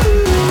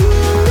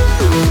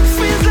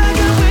 feels like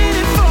I've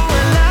waited for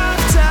a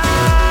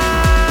lifetime.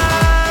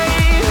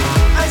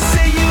 I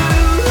say you,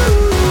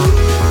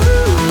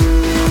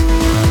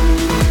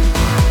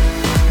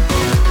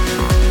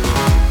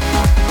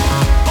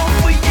 oh,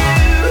 for you.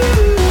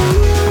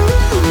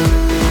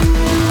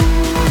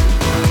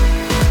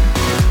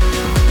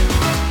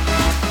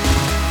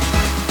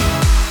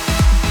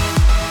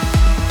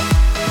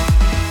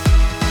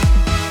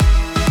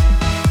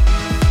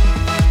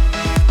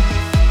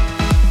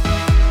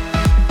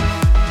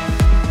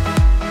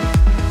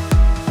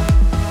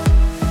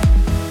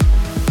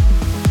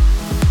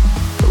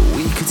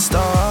 We could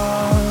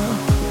start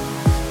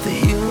the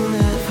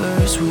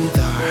universe with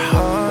our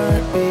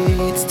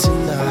heartbeats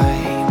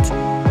tonight.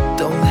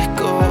 Don't let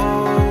go.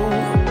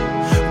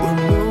 We're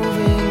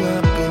moving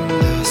up in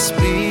the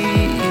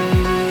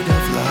speed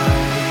of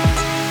light.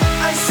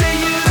 I say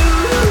you,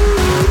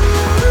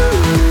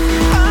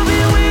 I've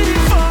been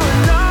waiting for a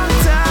long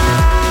time.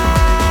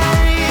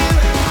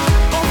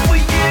 Oh, for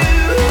you,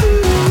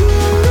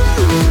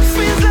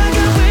 feels like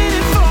I've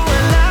waited for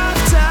a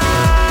lifetime.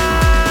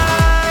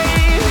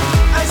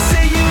 I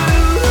say you,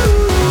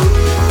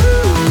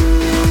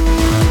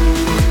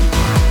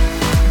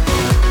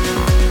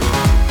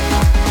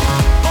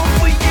 oh,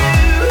 for you.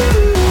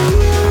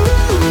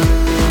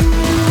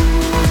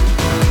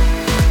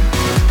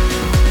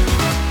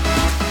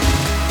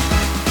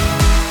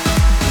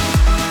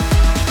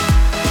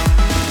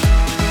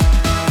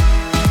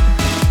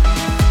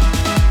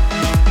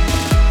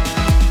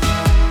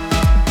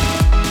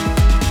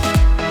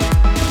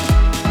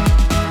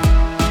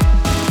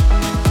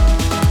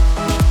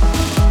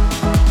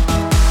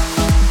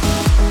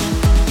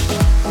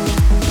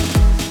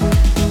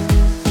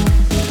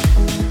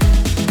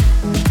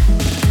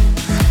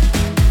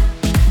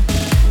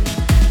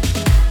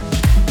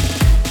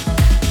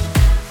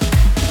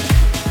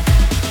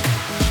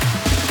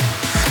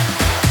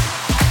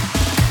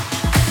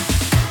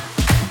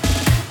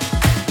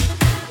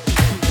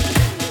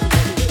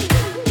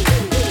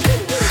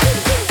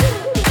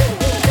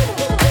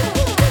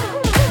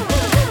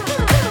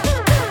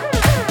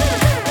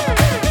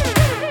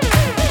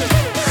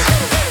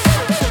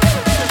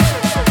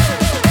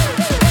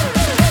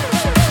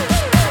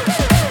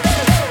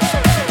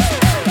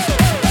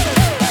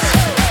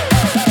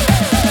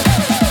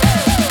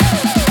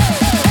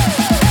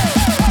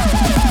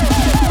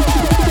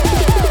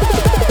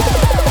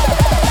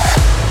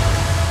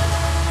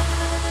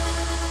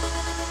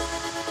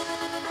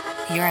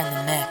 You're in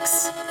the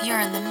mix. You're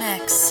in the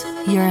mix.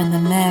 You're in the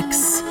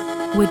mix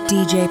with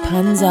DJ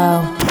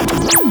Punzo.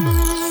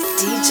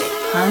 DJ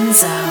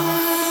Punzo.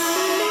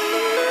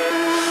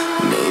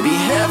 Maybe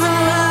heaven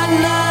right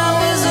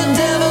now is a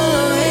devil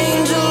or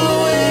angel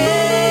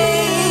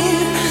away.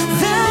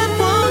 That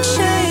won't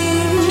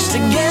change.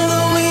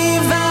 Together we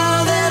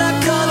vow that our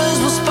colors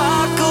will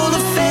sparkle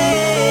to fade.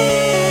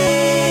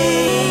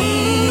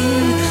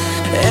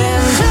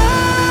 And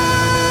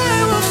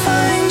I will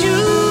find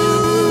you.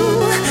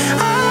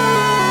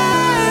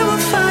 I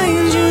will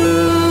find you.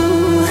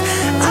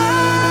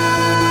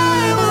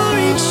 I will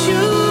reach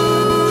you.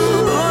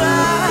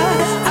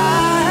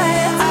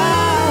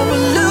 I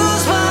will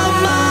lose my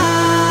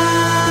mind.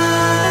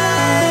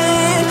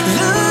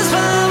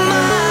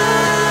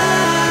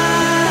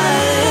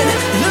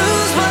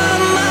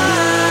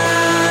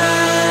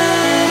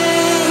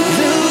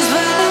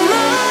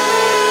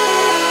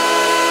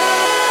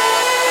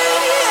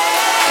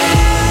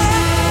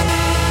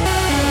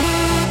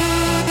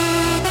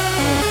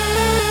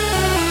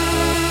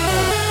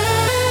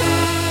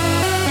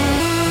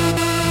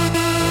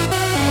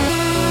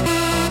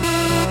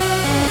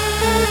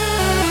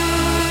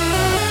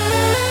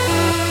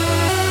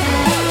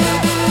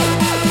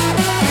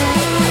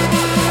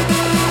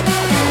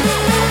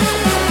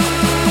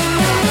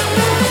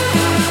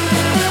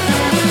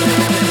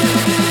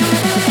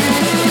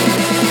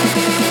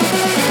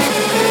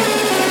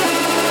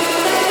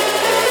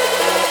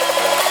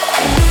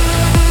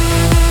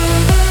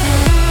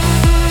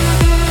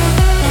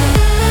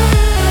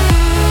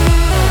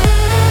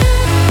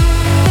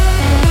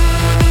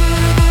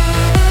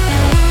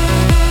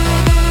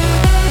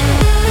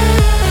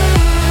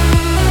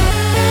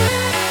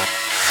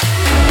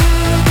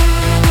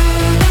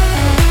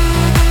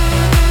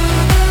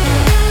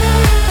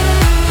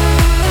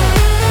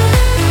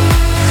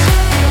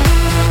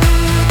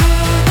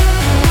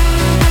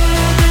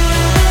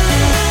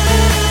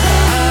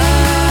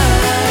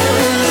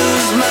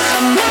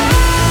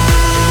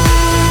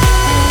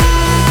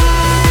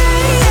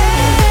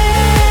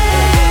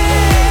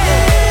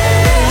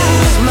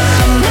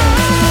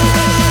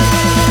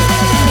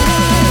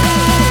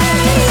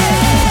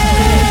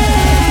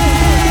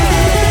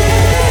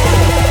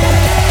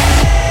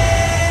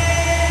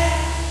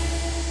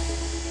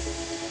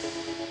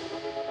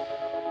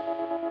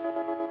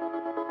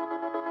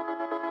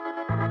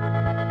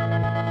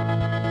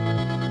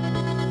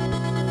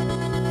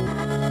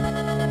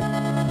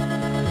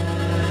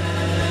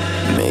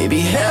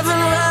 Maybe heaven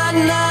right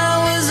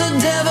now is a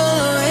devil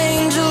or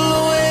angel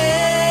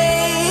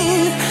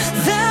away.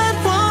 That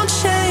won't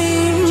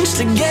change.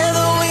 Together